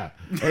 Yeah,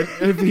 and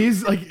if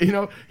he's like,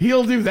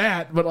 he'll do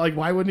that, but like,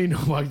 why wouldn't he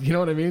know? Like, you know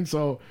what I mean?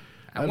 So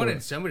I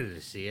wanted somebody to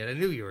see it. I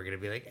knew you were going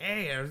to be like,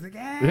 "Hey," I was like,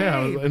 "Hey."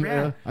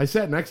 Yeah, I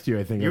sat next to you.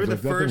 I think You I were was the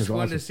like, that thing first is one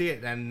awesome. to see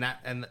it,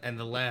 and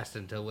the last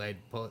until I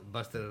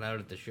busted it out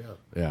at the show.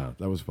 Yeah,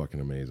 that was fucking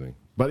amazing.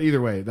 But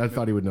either way, I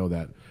thought he would know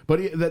that. But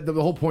the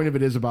whole point of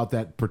it is about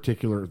that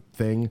particular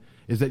thing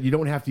is that you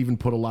don't have to even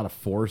put a lot of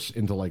force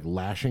into like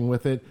lashing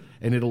with it,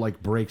 and it'll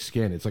like break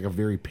skin. It's like a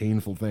very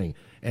painful thing,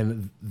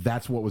 and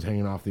that's what was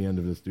hanging off the end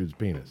of this dude's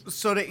penis.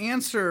 So to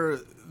answer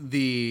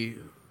the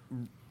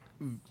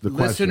The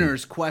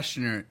listener's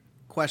question,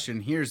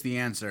 here's the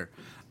answer.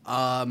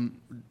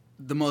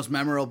 The most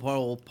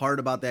memorable part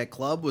about that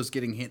club was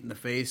getting hit in the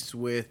face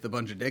with a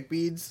bunch of dick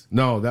beads.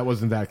 No, that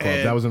wasn't that club.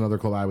 And- That was another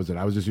club I was at.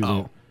 I was just using.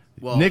 Oh,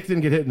 well- Nick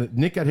didn't get hit.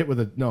 Nick got hit with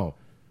a no.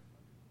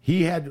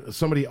 He had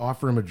somebody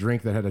offer him a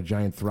drink that had a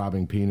giant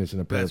throbbing penis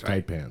and a pair of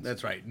tight pants.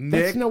 That's right.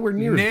 That's nowhere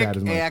near as Nick bad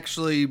as mine.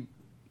 actually,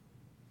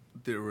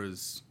 there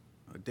was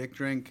a dick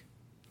drink.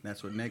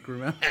 That's what Nick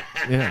remembered.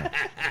 Yeah.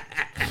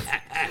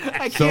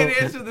 I So-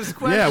 can't answer this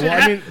question. Yeah,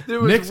 well, I mean, There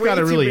was Nick's way got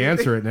to too really many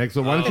answer things. it, Nick.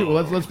 So why don't you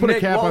let's put a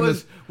Nick, cap what on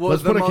was- this. what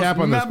Let's was put the a cap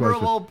most on this memorable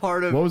question.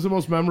 part of- What was the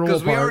most memorable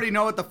Because part? we already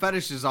know what the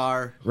fetishes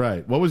are.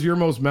 Right. What was your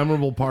most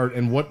memorable part,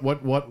 and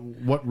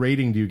what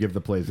rating do you give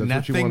the place? That's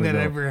what you Nothing want to that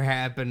know. ever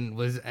happened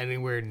was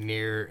anywhere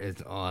near as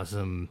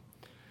awesome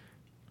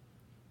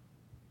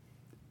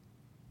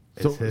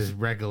as So- his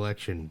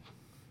recollection.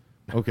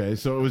 Okay,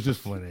 so it was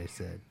just. What I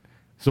said.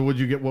 So would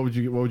you get? What would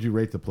you get? What would you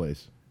rate the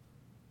place?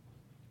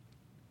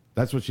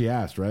 That's what she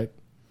asked, right?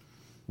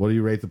 What do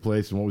you rate the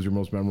place, and what was your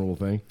most memorable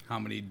thing? How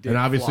many dick And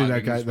obviously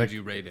that guy- floggings would that-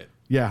 you rate it?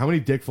 Yeah, how many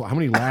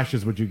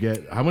lashes would you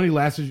get? How many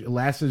lashes From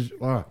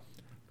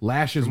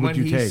would what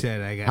you he take?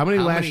 said, I got, how many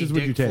lashes would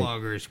dick you take?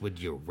 floggers would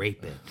you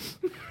rape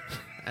it?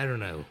 I don't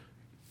know.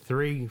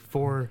 3,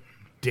 4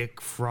 dick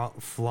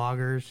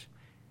floggers.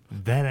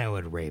 Then I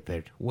would rape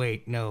it.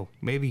 Wait, no.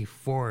 Maybe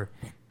 4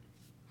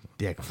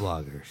 dick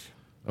floggers.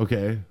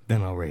 Okay,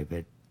 Then I'll rape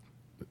it.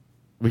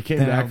 we came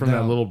Then back I'll- from then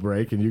that I'll- little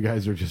break, and you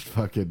guys are just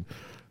fucking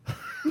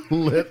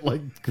lit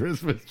like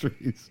Christmas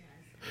trees.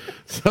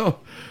 So,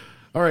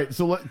 all right.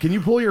 So, can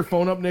you pull your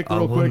phone up, Nick, Oh,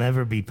 real we'll quick?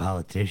 never be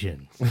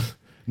politicians.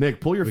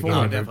 Nick, pull your phone can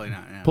up. No, definitely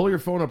not. Yeah. Pull your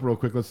phone up real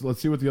quick.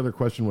 Let's see what the other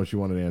question was. She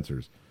wanted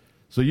answers.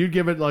 So you'd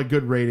give it like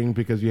good rating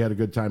because you had a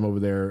good time over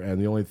there, and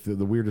the only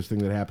the weirdest thing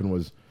that happened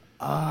was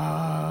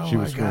Oh, She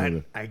was screwing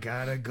with it. I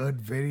got a good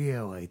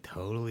video I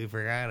totally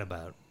forgot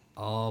about.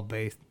 All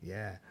based,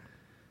 yeah.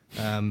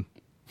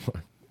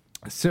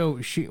 So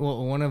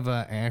one of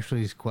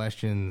Ashley's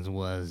questions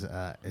was,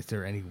 is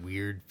there any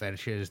weird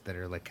fetishes that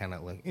are like kind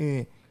of like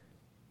a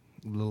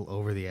little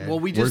over the edge? Well,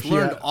 we Where's just she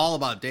learned at? all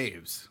about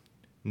Dave's.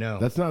 no.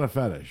 that's not a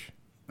fetish.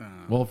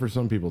 Well, for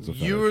some people, it's a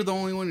fetish. You were the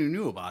only one who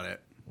knew about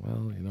it.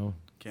 Well, you know,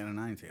 Cat of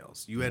Nine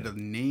Tails. You had a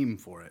name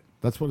for it.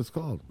 that's what it's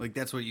called. Like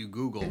that's what you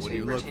Google when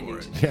you look for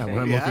it. Yeah, when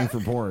I'm Yeah? looking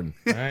for porn.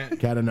 All right.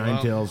 Cat of Nine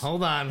Well, Tails.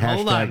 Hold on,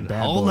 hashtag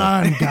bad hold boy.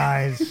 on,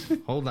 guys.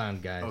 Hold on,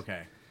 guys.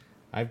 Okay.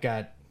 I've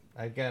got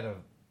a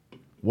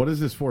What is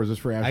this for? Is this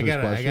for Ashley's I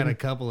question? got a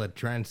couple of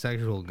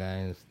transsexual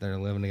guys that are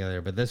living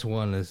together, but this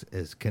one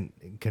is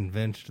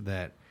convinced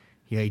that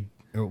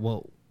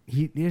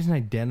he doesn't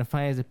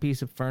identify as a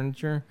piece of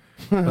furniture.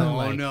 But Oh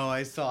like, no,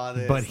 I saw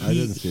this. But I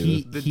didn't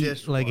see this. The he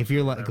dishwasher, like if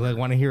you're like whatever.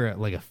 want to hear it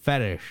like a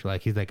fetish,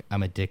 like he's like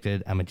I'm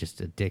addicted. I'm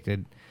just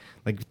addicted.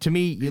 Like to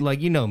me,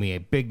 you know me,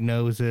 big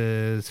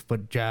noses,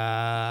 foot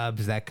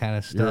jobs, that kind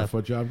of You're a stuff.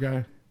 foot job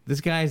guy?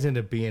 This guy's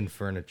into being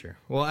furniture.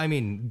 Well, I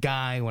mean,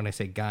 guy. When I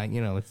say guy,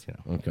 it's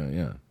Okay,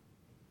 yeah.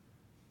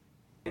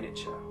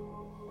 Furniture.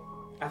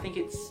 I think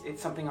it's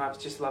something I've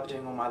just loved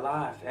doing all my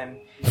life, and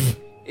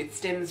it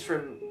stems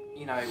from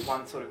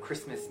one sort of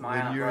Christmas my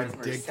When aunt you're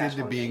Rosemary addicted sat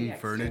to on being me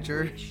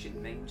furniture? accidentally. She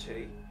didn't mean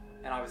to,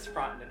 and I was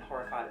frightened and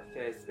horrified at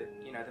first. But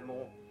the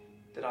more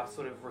that I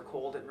sort of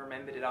recalled it and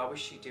remembered it, I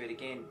wish she'd do it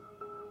again.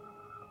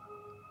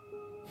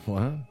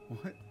 What?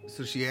 What?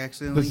 So she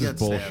accidentally This is got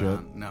stabbed bullshit.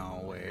 on-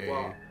 No way.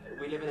 Well,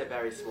 we live in a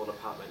very small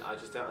apartment. I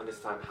just don't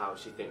understand how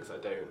she thinks I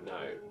don't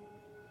know.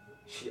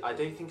 I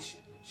don't think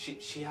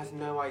she has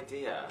no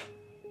idea.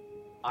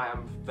 I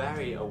am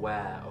very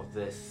aware of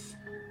this.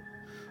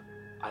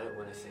 I don't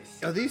want to say.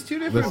 Are these two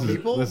different This is-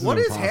 people? this is What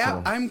is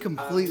impossible. I'm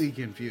completely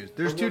confused.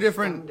 There's When two you're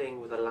different. standing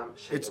with a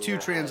lampshade It's on two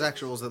your head,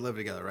 transsexuals that live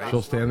together, right?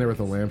 She'll stand there with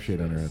a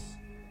lampshade on her head.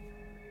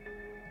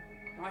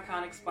 I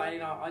can't explain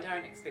it. I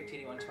don't expect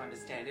anyone to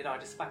understand it. I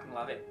just fucking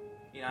love it.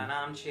 An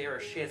armchair,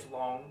 a chaise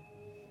longue,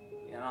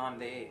 and I'm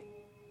there.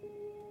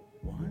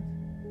 What?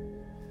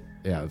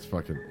 Yeah, it's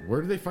fucking.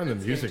 Where do they find the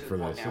It's music getting to for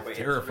the point this? now where It's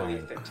Really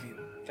terrifying.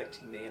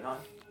 affecting me, and I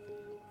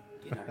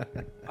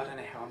don't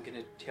know how I'm going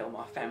to tell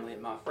my family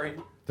and my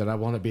friend. That I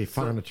want to be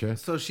furniture.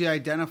 So she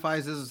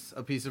identifies as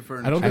a piece of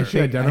furniture. I don't think she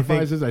think-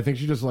 identifies as. I think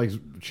she just likes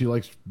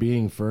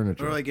being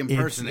furniture. Or like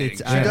impersonating.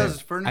 it's- she I- does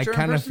furniture. I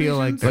kinda feel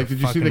like impersonations? like, did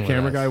you see the fucking with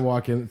camera us. guy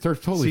walk in? They're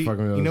totally See,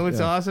 fucking with us. what's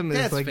Yeah. awesome is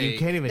That's like you fake.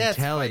 can't even That's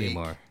tell fake.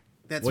 anymore.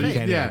 That's Well, fake.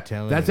 can't yeah, even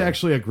tell that's anything.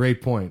 actually a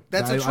great point.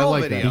 That's a I troll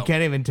like video. You That.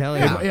 can't even tell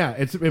Yeah. anything. Yeah,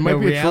 it might No,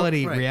 be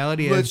reality. Right.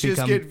 Reality Let's has just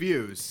become get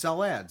views,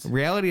 sell ads.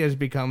 reality has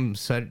become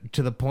such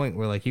to the point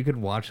where like you could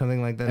watch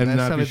something like that And that's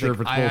not be something sure like,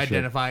 if it's I bullshit.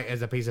 identify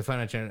as a piece of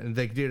furniture, and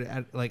like, dude,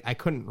 I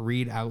couldn't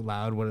read out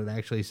loud what it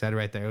actually said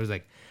right there. It was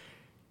like,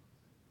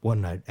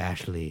 one night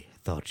Ashley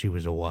thought she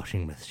was a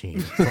washing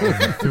machine for over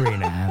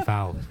 3.5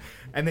 hours,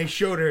 and they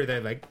showed her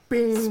that like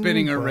bing,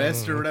 Spinning her bong.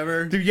 wrist or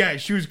whatever. Dude, yeah,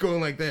 she was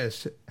going like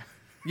this.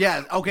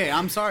 Yeah, okay,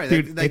 I'm sorry.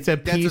 Dude, That- it's a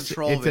that's piece. a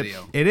troll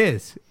video. It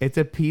is. It's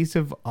a piece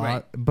of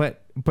Right.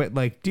 but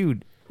like,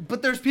 dude,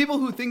 But there's people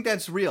who think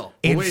that's real.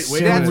 it's Wait so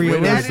a minute. Wait a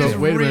minute. That is though.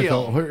 Wait a minute.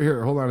 real. though.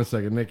 Here, hold on a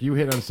second, Nick. You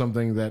hit on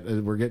something that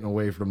we're getting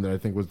away from that I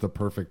think was the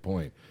perfect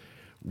point.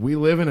 We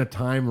live in a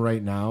time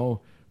right now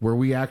where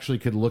we actually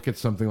could look at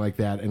something like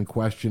that and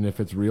question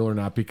if it's real or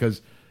not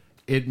because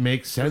it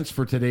makes sense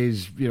for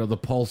today's, the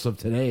pulse of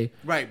today.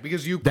 Right,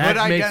 because you could That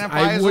makes. identify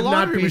I as a would not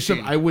laundry be.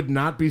 machine. I would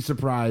not be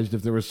surprised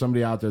if there was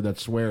somebody out there that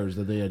swears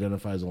that they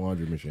identify as a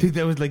laundry machine. dude,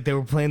 that was like they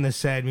were playing the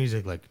sad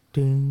music, like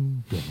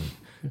ding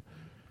dong.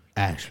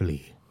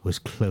 Ashley was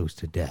close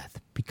to death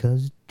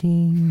because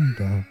ding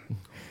dong.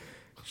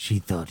 She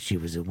thought she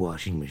was a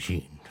washing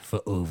machine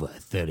for over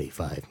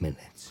 35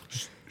 minutes.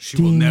 She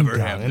will Ding never dong.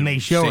 have and the they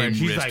show her, same and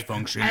she's wrist like,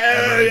 function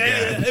ever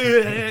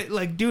again.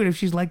 like, dude, if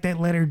she's like that,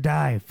 let her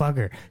die. Fuck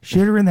her.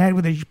 Shoot her in the head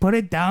with it. Put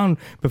it down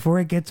before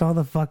it gets all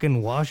the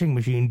fucking washing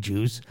machine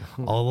juice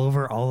all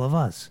over all of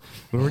us.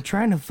 We were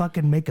trying to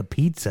fucking make a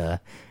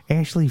pizza.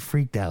 Ashley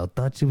freaked out.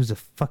 Thought she was a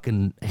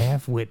fucking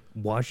half-wit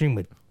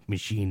washing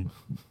machine.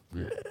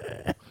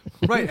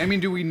 Right, I mean,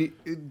 do we need...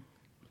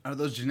 Are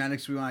those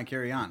genetics we want to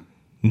carry on?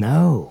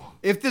 No.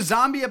 If the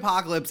zombie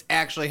apocalypse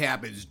actually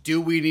happens, do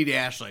we need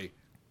Ashley?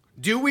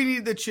 Do we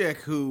need the chick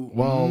who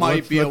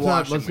might be a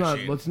washing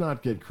machine? Let's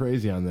not get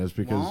crazy on this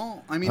because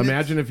Well, I mean,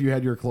 imagine if you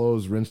had your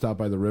clothes rinsed out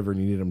by the river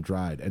and you need them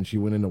dried, and she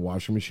went into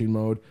washing machine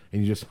mode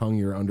and you just hung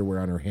your underwear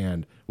on her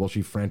hand while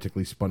she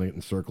frantically spun it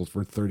in circles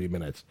for 30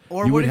 minutes.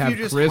 Or you what would if have you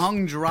just crisp,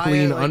 hung dry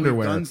clean it like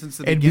underwear. we've done since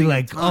the It'd be beginning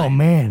like, of oh time?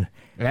 man.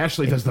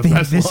 Ashley does the This-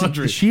 best this-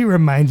 laundry. She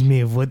reminds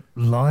me of what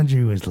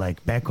laundry was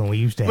like back when we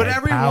used to But have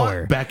everyone-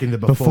 power. Back in the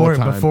before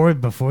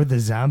time. before the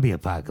zombie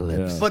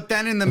apocalypse. Yeah. But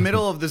then in the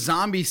middle of the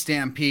zombie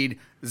stampede,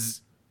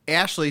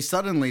 Ashley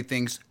suddenly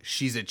thinks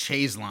she's a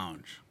chaise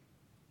lounge.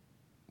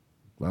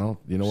 Well,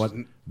 you know what?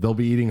 They'll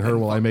be eating her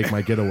while I make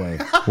my getaway.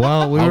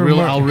 Well,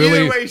 I'll really,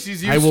 Either way,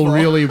 she's I will useful.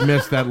 really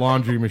miss that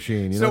laundry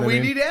machine. You know So what we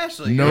I mean? need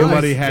Ashley.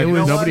 Nobody It had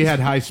was- nobody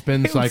had high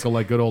spin cycle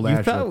like good old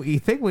Ashley. You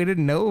think we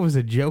didn't know it was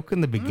a joke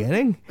in the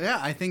beginning? Yeah,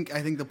 I think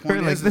the We're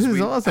point like, is this is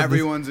we- awesome.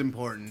 everyone's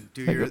important.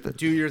 Do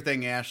your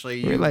thing,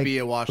 Ashley. We're You like, be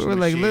a washing we're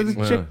like, machine. let this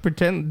Yeah. chick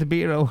pretend to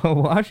be a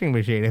washing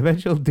machine. I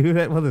bet she'll do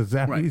that while the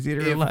zombies Right.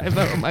 eat her If- alive.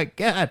 Oh my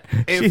god,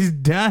 if- she's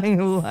dying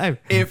alive.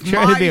 if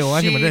trying to my be a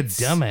washing machine,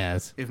 sheets- a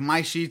dumbass. If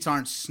my sheets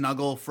aren't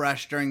snuggle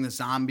fresh during the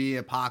zombie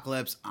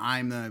apocalypse,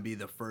 I'm gonna be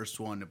the first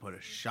one to put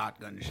a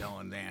shotgun shell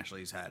in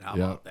Ashley's head. How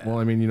Yeah. about that? Well,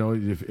 I mean,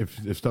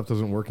 if stuff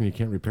doesn't work and you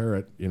can't repair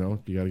it, you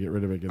got to get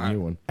rid of it, get a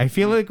new one. I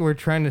feel like we're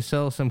trying to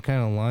sell some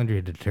kind of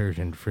laundry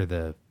detergent for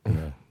the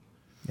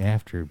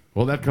after.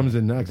 Well, that comes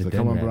in next. The The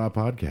Come On Den Bra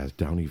podcast,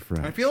 Downey I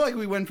Fresh. feel like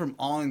we went from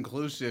all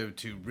inclusive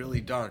to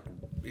really dark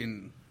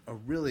in a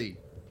really.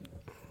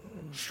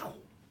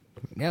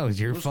 Yeah, it was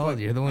your fault.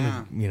 You're the one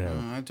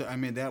who, I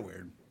made that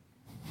weird.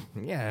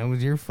 Yeah, it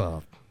was your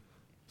fault.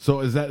 So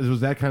was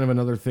that kind of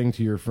another thing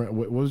to your friend?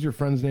 What was your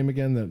friend's name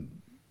again?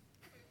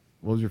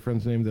 What was your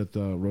friend's name that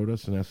wrote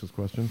us and asked us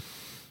questions?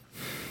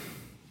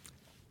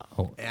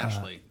 Oh,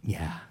 Ashley.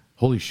 yeah.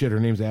 Holy shit, her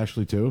name's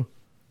Ashley too.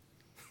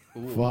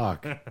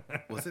 Fuck.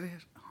 Was it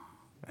Ashley?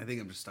 I think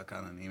I'm just stuck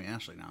on the name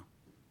Ashley now.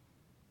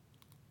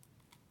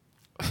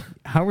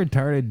 How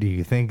retarded do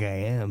you think I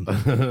am?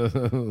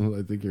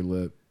 I think you're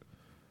lit,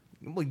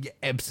 Well, yeah,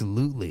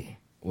 absolutely.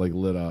 like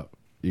lit up.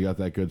 You got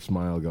that good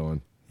smile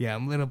going. Yeah,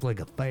 I'm lit up like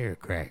a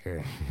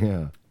firecracker.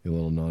 Yeah, you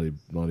little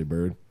naughty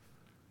bird.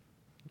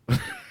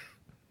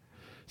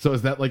 So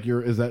is that like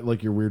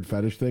your weird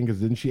fetish thing? Because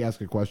didn't she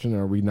ask a question?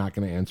 And are we not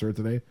going to answer it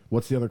today?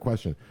 What's the other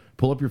question?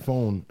 Pull up your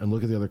phone and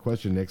look at the other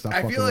question, Nick. Stop I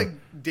fucking feel like around.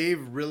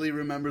 Dave really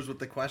remembers what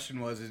the question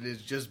was. It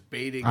is just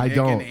baiting I Nick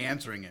don't. and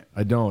answering it.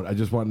 I don't. I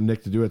just want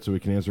Nick to do it so we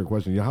can answer a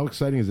question. You know how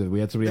exciting is it? We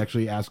had somebody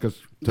actually ask us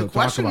to The talk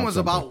question about was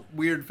something. about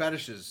weird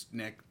fetishes,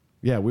 Nick.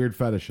 Yeah, weird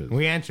fetishes.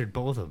 We answered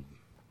both of them.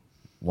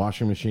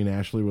 Washing machine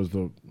Ashley was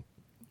the.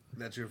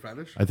 That's your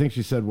fetish? I think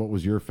she said, "What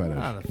was your fetish?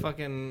 Ah, the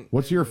fucking.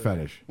 What's your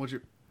fetish?" What's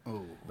your...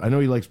 Oh. I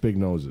know he likes big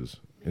noses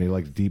and he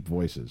likes deep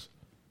voices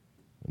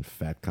and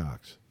fat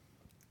cocks.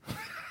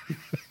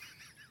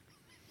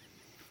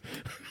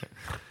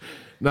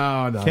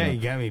 No. Yeah, you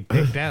got me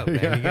picked out,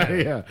 man. You got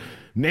it. Yeah,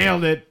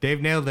 nailed it.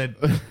 Dave nailed it.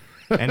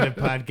 End of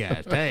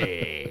podcast.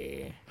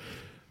 Hey.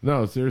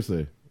 No,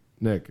 seriously,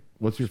 Nick,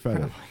 what's your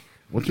fetish?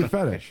 What's your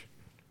fetish?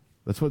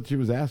 That's what she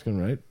was asking,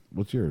 right?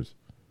 What's yours?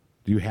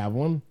 Do you have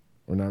one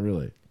or not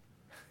really?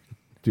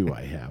 Do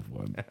I have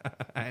one?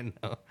 I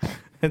know.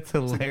 That's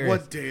hilarious.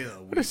 What day of the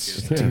week What a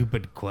is it?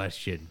 stupid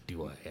question.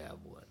 Do I have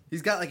one?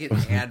 He's got like an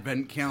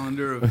advent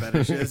calendar of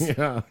fetishes.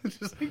 Yeah.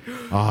 Just like,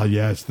 Oh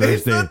yes,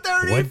 it's Thursday. the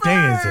 31st. What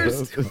day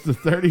is it? It's the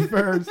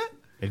 31st.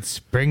 It's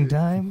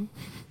springtime.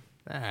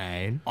 All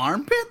right.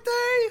 Armpit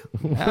day?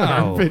 No,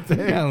 Armpit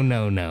day?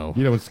 no.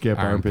 You don't skip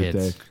armpit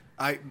Armpits.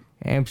 day.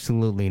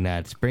 Absolutely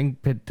not. Spring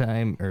pit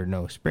time or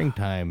no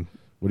springtime.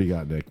 What do you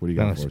got, Nick? What do you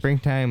got No, for us?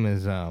 springtime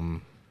is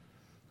Russian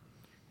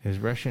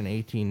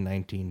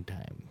 1819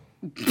 time.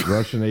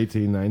 Russian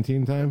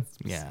 1819 time?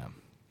 Yeah.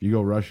 You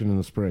go Russian in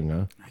the spring,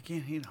 huh? I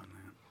can't hate on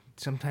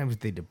that. Sometimes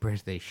they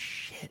depress the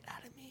shit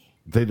out of me.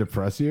 They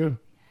depress you?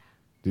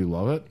 Do you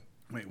love it?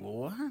 Wait, well,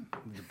 what?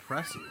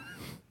 Depress you.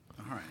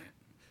 All right.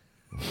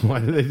 Why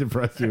do they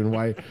depress you, and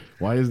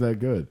why is that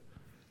good?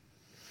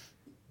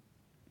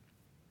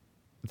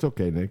 It's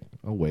okay, Nick.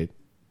 I'll wait.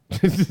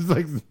 It's just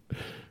like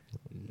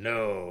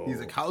No. He's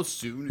like, how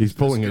soon He's is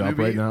pulling this it gonna up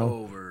right be now.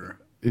 over?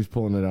 he's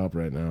pulling it up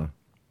right now.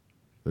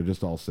 They're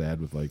just all sad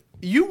with like.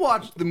 You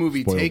watched the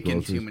movie Spoiled Taken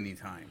groceries. too many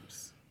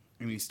times.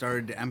 And he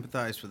started to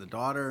empathize for the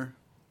daughter,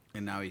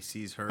 and now he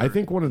sees her. I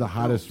think one of the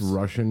hottest girls.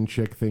 Russian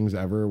chick things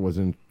ever was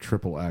in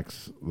Triple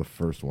X, the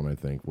first one, I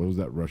think. What was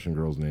that Russian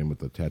girl's name with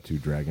the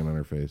tattooed dragon on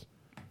her face?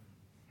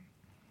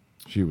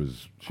 She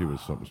was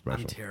something I'm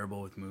special.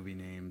 terrible with movie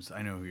names.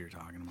 I know who you're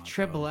talking about.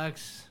 Triple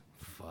X.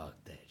 Fuck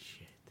that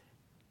shit.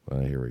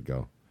 Here we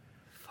go.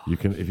 You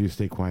can, if you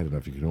stay quiet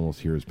enough, you can almost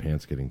hear his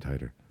pants getting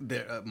tighter.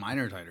 Mine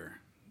are tighter.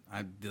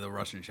 I did the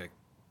Russian chick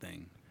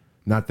thing.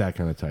 Not that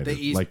kind of tighter,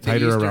 The like the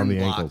tighter Eastern around the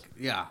Bloc. ankles.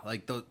 Yeah,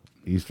 like the.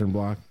 Eastern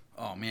Bloc.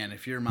 Oh man,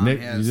 if your mom Nick,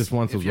 has, you just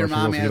want if those your Russian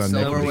mom girls to get has on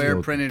Netflix, silverware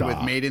go, printed with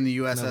 "Duh." "Made in the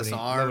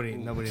USSR,"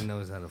 Nobody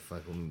knows how to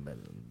fuck them better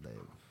than Dave.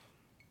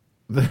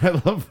 I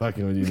love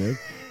fucking with you, Nick.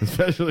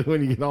 Especially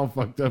when you get all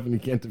fucked up and you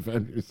can't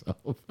defend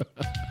yourself.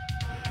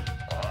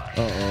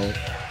 Uh-oh.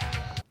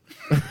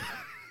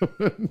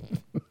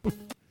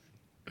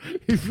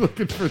 He's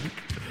looking for...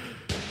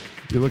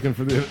 You're looking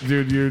for the...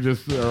 Dude, you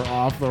just are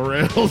off the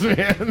rails,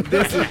 man.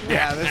 this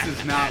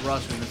is not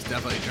Russian. It's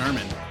definitely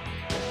German.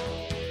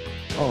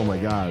 Oh, my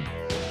God.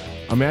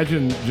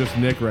 Imagine just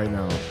Nick right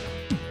now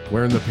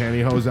wearing the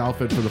pantyhose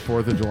outfit for the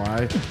 4th of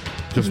July,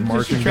 just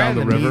marching down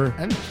the river.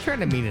 I'm just trying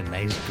to meet a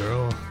nice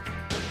girl.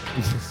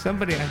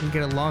 Somebody I can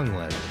get along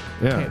with.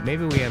 Yeah. Hey,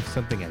 maybe we have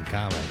something in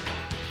common.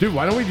 Dude,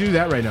 why don't we do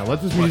that right now?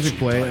 Let this music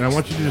play, and I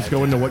want you to just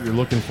go into what you're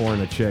looking for in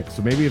a chick.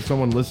 So maybe if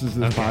someone listens to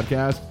this Okay.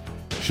 podcast,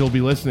 she'll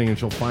be listening and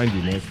she'll find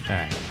you, Nick. All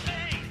right.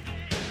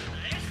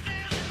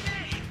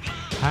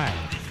 Hi,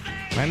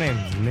 my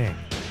name's Nick.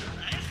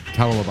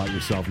 Tell them about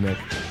yourself, Nick.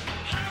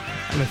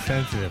 I'm a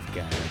sensitive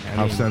guy.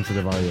 How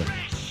sensitive are you?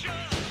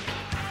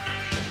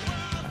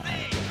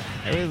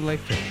 I really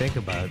like to think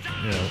about,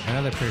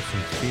 another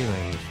person's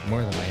feelings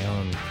more than my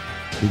own.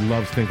 He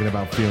loves thinking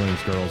about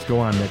feelings, girls. Go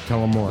on, Nick.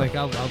 Tell them more. Like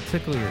I'll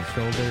tickle your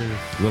shoulders.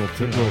 Little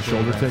do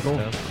shoulder that tickle?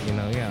 stuff.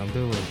 I'll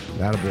do a little.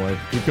 Attaboy.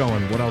 Keep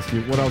going. What else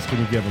can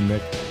you give him,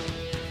 Nick?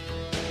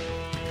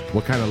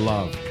 What kind of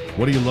love?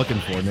 What are you looking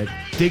for, Nick?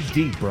 Dig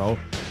deep, bro.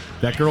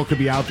 That girl could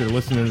be out there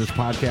listening to this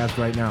podcast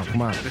right now.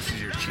 Come on. This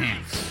is your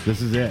chance.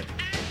 This is it.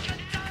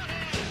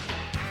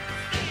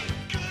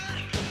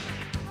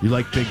 You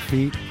like big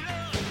feet?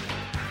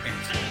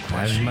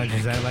 As much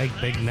as I like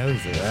big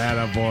noses.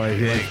 Attaboy. He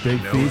Big likes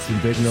big noses. feet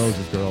and big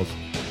noses, girls.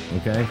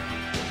 Okay?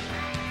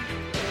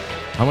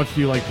 How much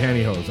do you like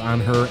pantyhose? On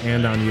her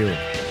and on you?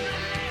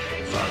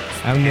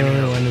 I'm the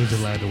only one who's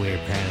allowed to wear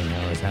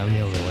pantyhose. I'm the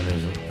only one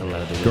who's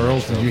allowed to wear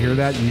Girls, did you hear shoulders.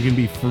 that? You can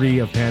be free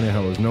of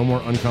pantyhose. No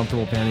more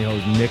uncomfortable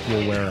pantyhose. Nick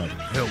will wear them.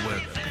 He'll wear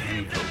the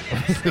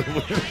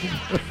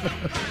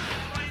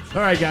pantyhose.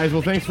 All right, guys.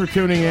 Well, thanks for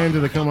tuning in to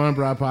the Come On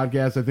Bra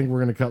podcast. I think we're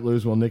going to cut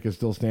loose while Nick is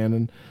still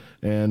standing.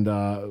 And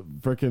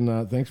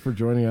thanks for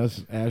joining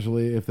us,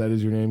 Ashley, if that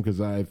is your name,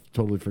 because I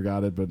totally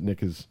forgot it, but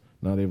Nick is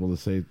not able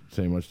to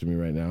say much to me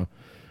right now.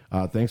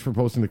 Thanks for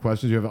posting the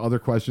questions. You have other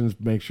questions,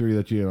 make sure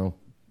that you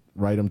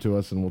write them to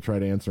us, and we'll try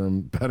to answer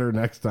them better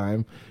next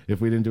time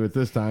if we didn't do it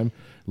this time.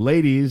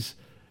 Ladies,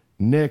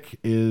 Nick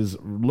is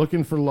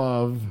looking for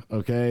love,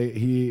 okay?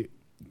 He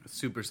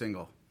Super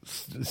single.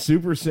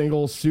 super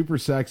single, super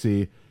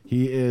sexy.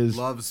 He is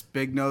Loves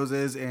big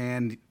noses,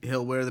 and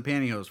he'll wear the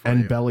pantyhose for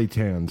and you. belly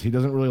tans. He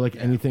doesn't really like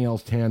anything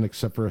else tan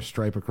except for a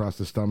stripe across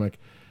the stomach,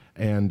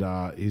 and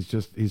he's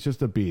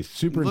just a beast.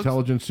 Super Looks-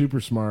 intelligent,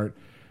 super smart,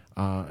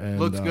 and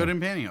Looks good in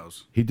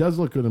pantyhose. He does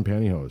look good in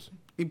pantyhose.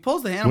 He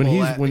pulls the Hannibal.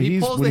 When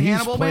he's pulls the playing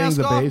Hannibal mask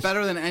the off bass-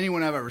 better than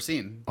anyone I've ever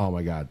seen. Oh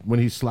my god, when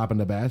he's slapping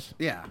the bass,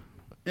 Yeah.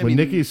 when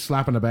Nicky's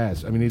slapping the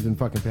bass, I mean he's in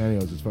fucking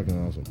pantyhose. It's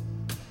fucking awesome.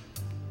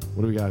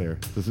 What do we got here?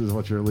 This is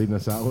what you're leading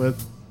us out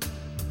with.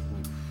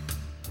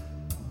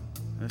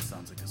 This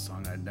sounds like a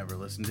song I'd never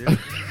listen to.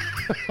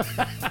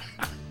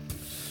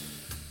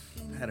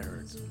 That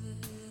hurts.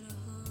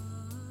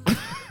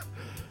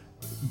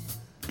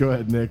 Go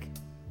ahead, Nick.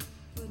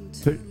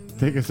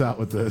 Take us out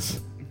with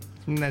this.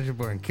 Natural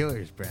Born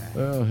Killers, Brad.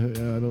 Oh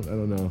yeah, I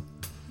don't know.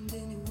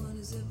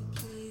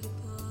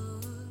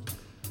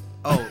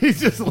 Oh, He's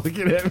just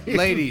looking at me.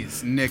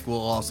 ladies, Nick will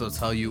also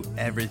tell you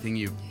everything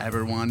you've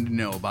ever wanted to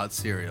know about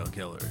serial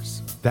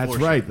killers. That's For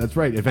right. sure. That's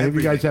right. If any of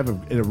you guys have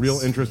Everything. a real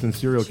interest in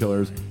serial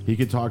killers, he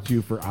could talk to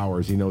you for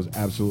hours. He knows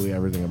absolutely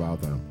everything about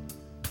them.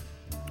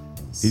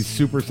 He's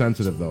super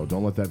sensitive, though.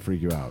 Don't let that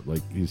freak you out.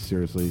 Like, he's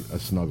seriously a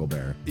snuggle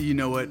bear. You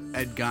know what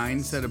Ed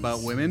Gein said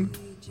about women?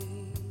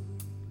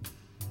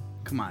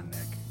 Come on, Nick.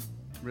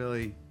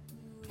 Really?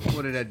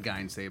 What did Ed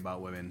Gein say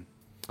about women?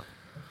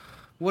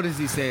 What does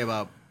he say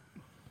about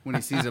when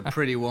he sees a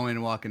pretty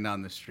woman walking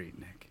down the street,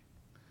 Nick?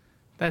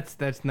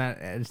 It's not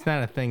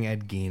a thing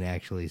Ed Gein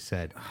actually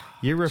said.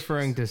 You're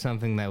referring to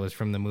something that was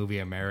from the movie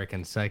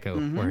American Psycho,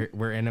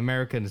 where in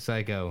American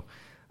Psycho,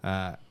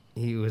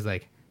 he was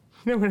like,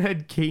 you know what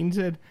Ed Gein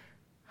said?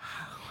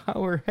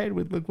 How her head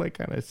would look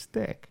like on a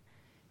stick.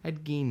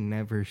 Ed Gein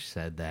never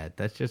said that.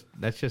 That's just.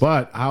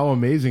 But how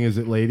amazing is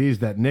it, ladies,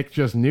 that Nick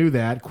just knew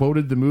that,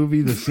 quoted the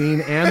movie, the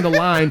scene, and the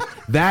line.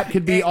 That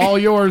could be all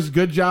yours.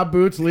 Good job,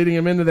 Boots, leading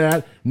him into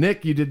that.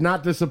 Nick, you did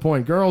not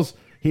disappoint. Girls,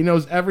 he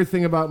knows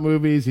everything about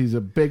movies. He's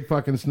a big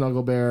fucking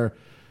snuggle bear.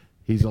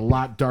 He's a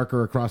lot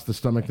darker across the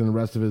stomach than the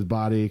rest of his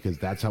body because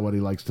that's how what he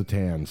likes to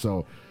tan.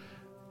 So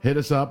hit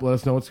us up. Let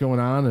us know what's going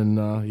on.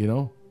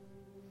 And,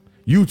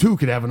 you too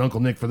could have an Uncle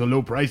Nick for the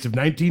low price of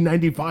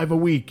 $19.95 a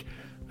week.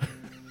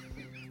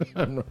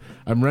 I'm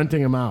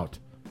renting him out.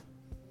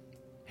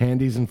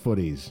 Handies and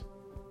footies.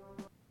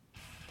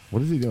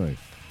 What is he doing?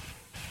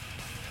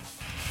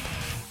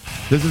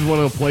 This is what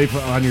he'll play for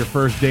on your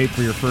first date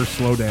for your first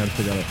slow dance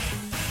together.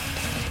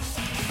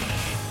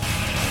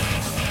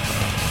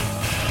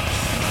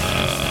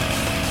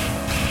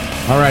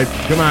 All right,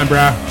 come on,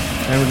 brah.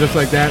 And just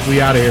like that,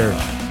 we out of here.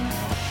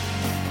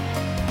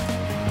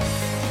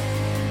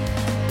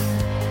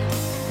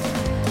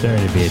 Sorry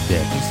to be a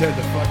dick. You said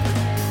the fucker.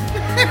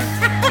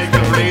 Take the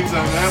reins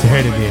on that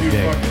Sorry one, to be like a you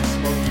dick. fucking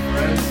smoky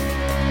friends.